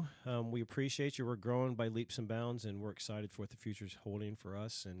 thank you. We appreciate you. We're growing by leaps and bounds, and we're excited for what the future's holding for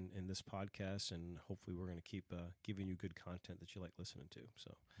us and this podcast. And hopefully we're going to keep giving you good content that you like listening to.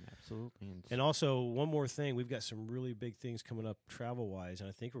 So, Absolutely. and also one more thing, we've got some really big things coming up travel-wise, and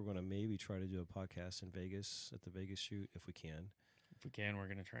I think we're going to maybe try to do a podcast in Vegas at the Vegas shoot if we can. If we can, we're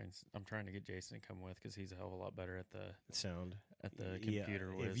going to try and. I'm trying to get Jason to come with because he's a hell of a lot better at the Sound.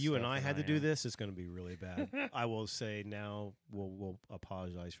 computer. If whiz you and stuff I than had to do am. this, it's going to be really bad. I will say now we'll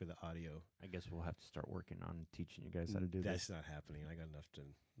apologize for the audio. I guess we'll have to start working on teaching you guys how to do That's this. not happening. I got enough to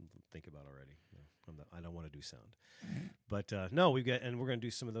think about already. No, I don't want to do sound. But no, we're going to do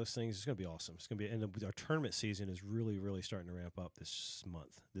some of those things. It's going to be awesome. It's going to be, and our tournament season is really, really starting to ramp up this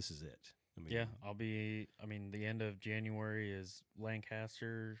month. This is it. I mean, Yeah, the end of January is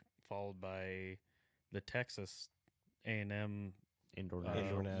Lancaster, followed by the Texas A&M Indoor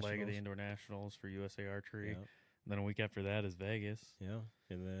Indoor national. leg of the Nationals. Indoor Nationals for USA Archery. Yeah. And then a week after that is Vegas. Yeah.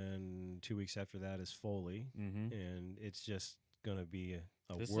 And then 2 weeks after that is Foley. Mm-hmm. And it's just going to be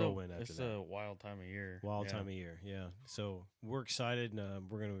a whirlwind after It's that. a wild time of year. Wild Yeah. time of year, yeah. So we're excited.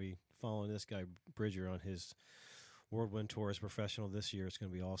 We're going to be following this guy Bridger on his Whirlwind Tour as a professional this year. It's going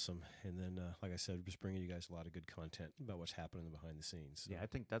to be awesome. And then, like I said, just bringing you guys a lot of good content about what's happening behind the scenes. So. Yeah, I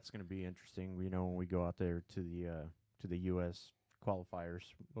think that's going to be interesting. You know, when we go out there to the U.S. qualifiers,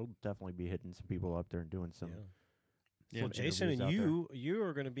 we'll definitely be hitting some people up there and doing some. Yeah, Well, some Jason, and interviews out you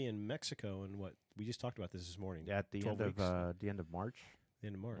are going to be in Mexico, and what we just talked about this morning. there. At the 12 end weeks. of the end of March, The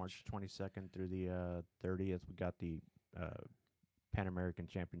end of March. March 22nd through the 30th, we got the Pan American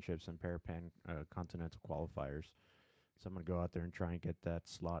Championships and Parapan Continental qualifiers. So I'm gonna go out there and try and get that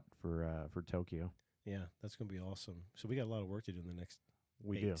slot for Tokyo. Yeah, that's going to be awesome. So we got a lot of work to do in the next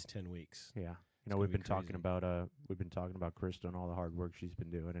We 8 do, to 10 weeks. yeah. You It's know, gonna we've be been talking crazy. about Krista and all the hard work she's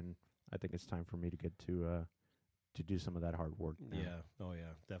been doing, and I think it's time for me to get to do some of that hard work. Now. Yeah. Oh,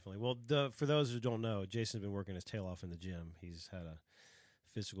 yeah, definitely. Well, for those who don't know, Jason's been working his tail off in the gym. He's had a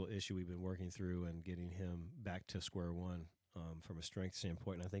physical issue we've been working through and getting him back to square one from a strength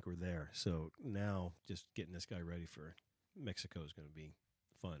standpoint, and I think we're there. So now just getting this guy ready for Mexico is going to be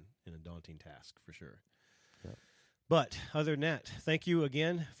fun and a daunting task for sure. Yep. But other than that, thank you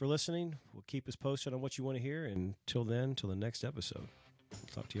again for listening. We'll keep us posted on what you want to hear. And till then, till the next episode,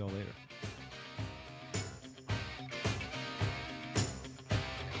 we'll talk to you all later.